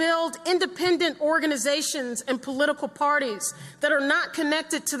must build independent organizations and political parties that are not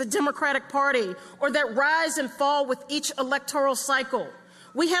connected to the Democratic Party or that rise and fall with each electoral cycle.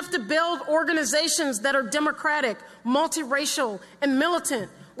 We have to build organizations that are democratic, multiracial, and militant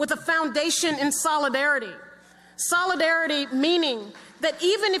with a foundation in solidarity. Solidarity meaning that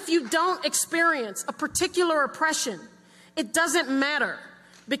even if you don't experience a particular oppression, it doesn't matter,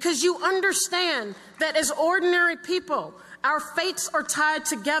 because you understand that as ordinary people, our fates are tied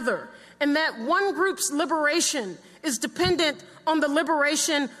together, and that one group's liberation is dependent on the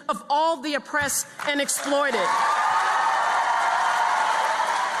liberation of all the oppressed and exploited.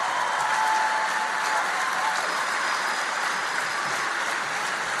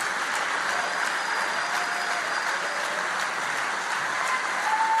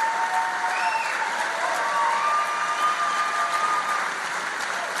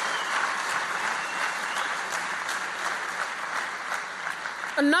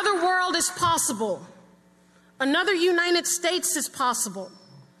 Another world is possible. Another United States is possible,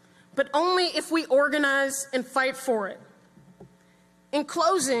 but only if we organize and fight for it. In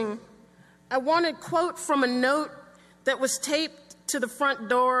closing, I want to quote from a note that was taped to the front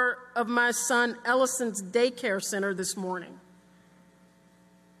door of my son Ellison's daycare center this morning.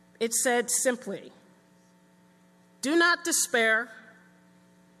 It said simply, "Do not despair,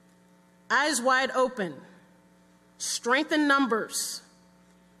 eyes wide open, strengthen numbers,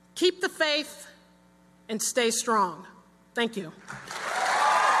 keep the faith, and stay strong." Thank you.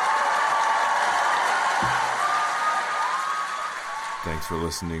 Thanks for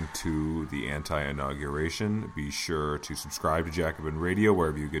listening to the anti-inauguration. Be sure to subscribe to Jacobin Radio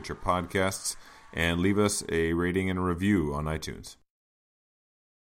wherever you get your podcasts, and leave us a rating and a review on iTunes.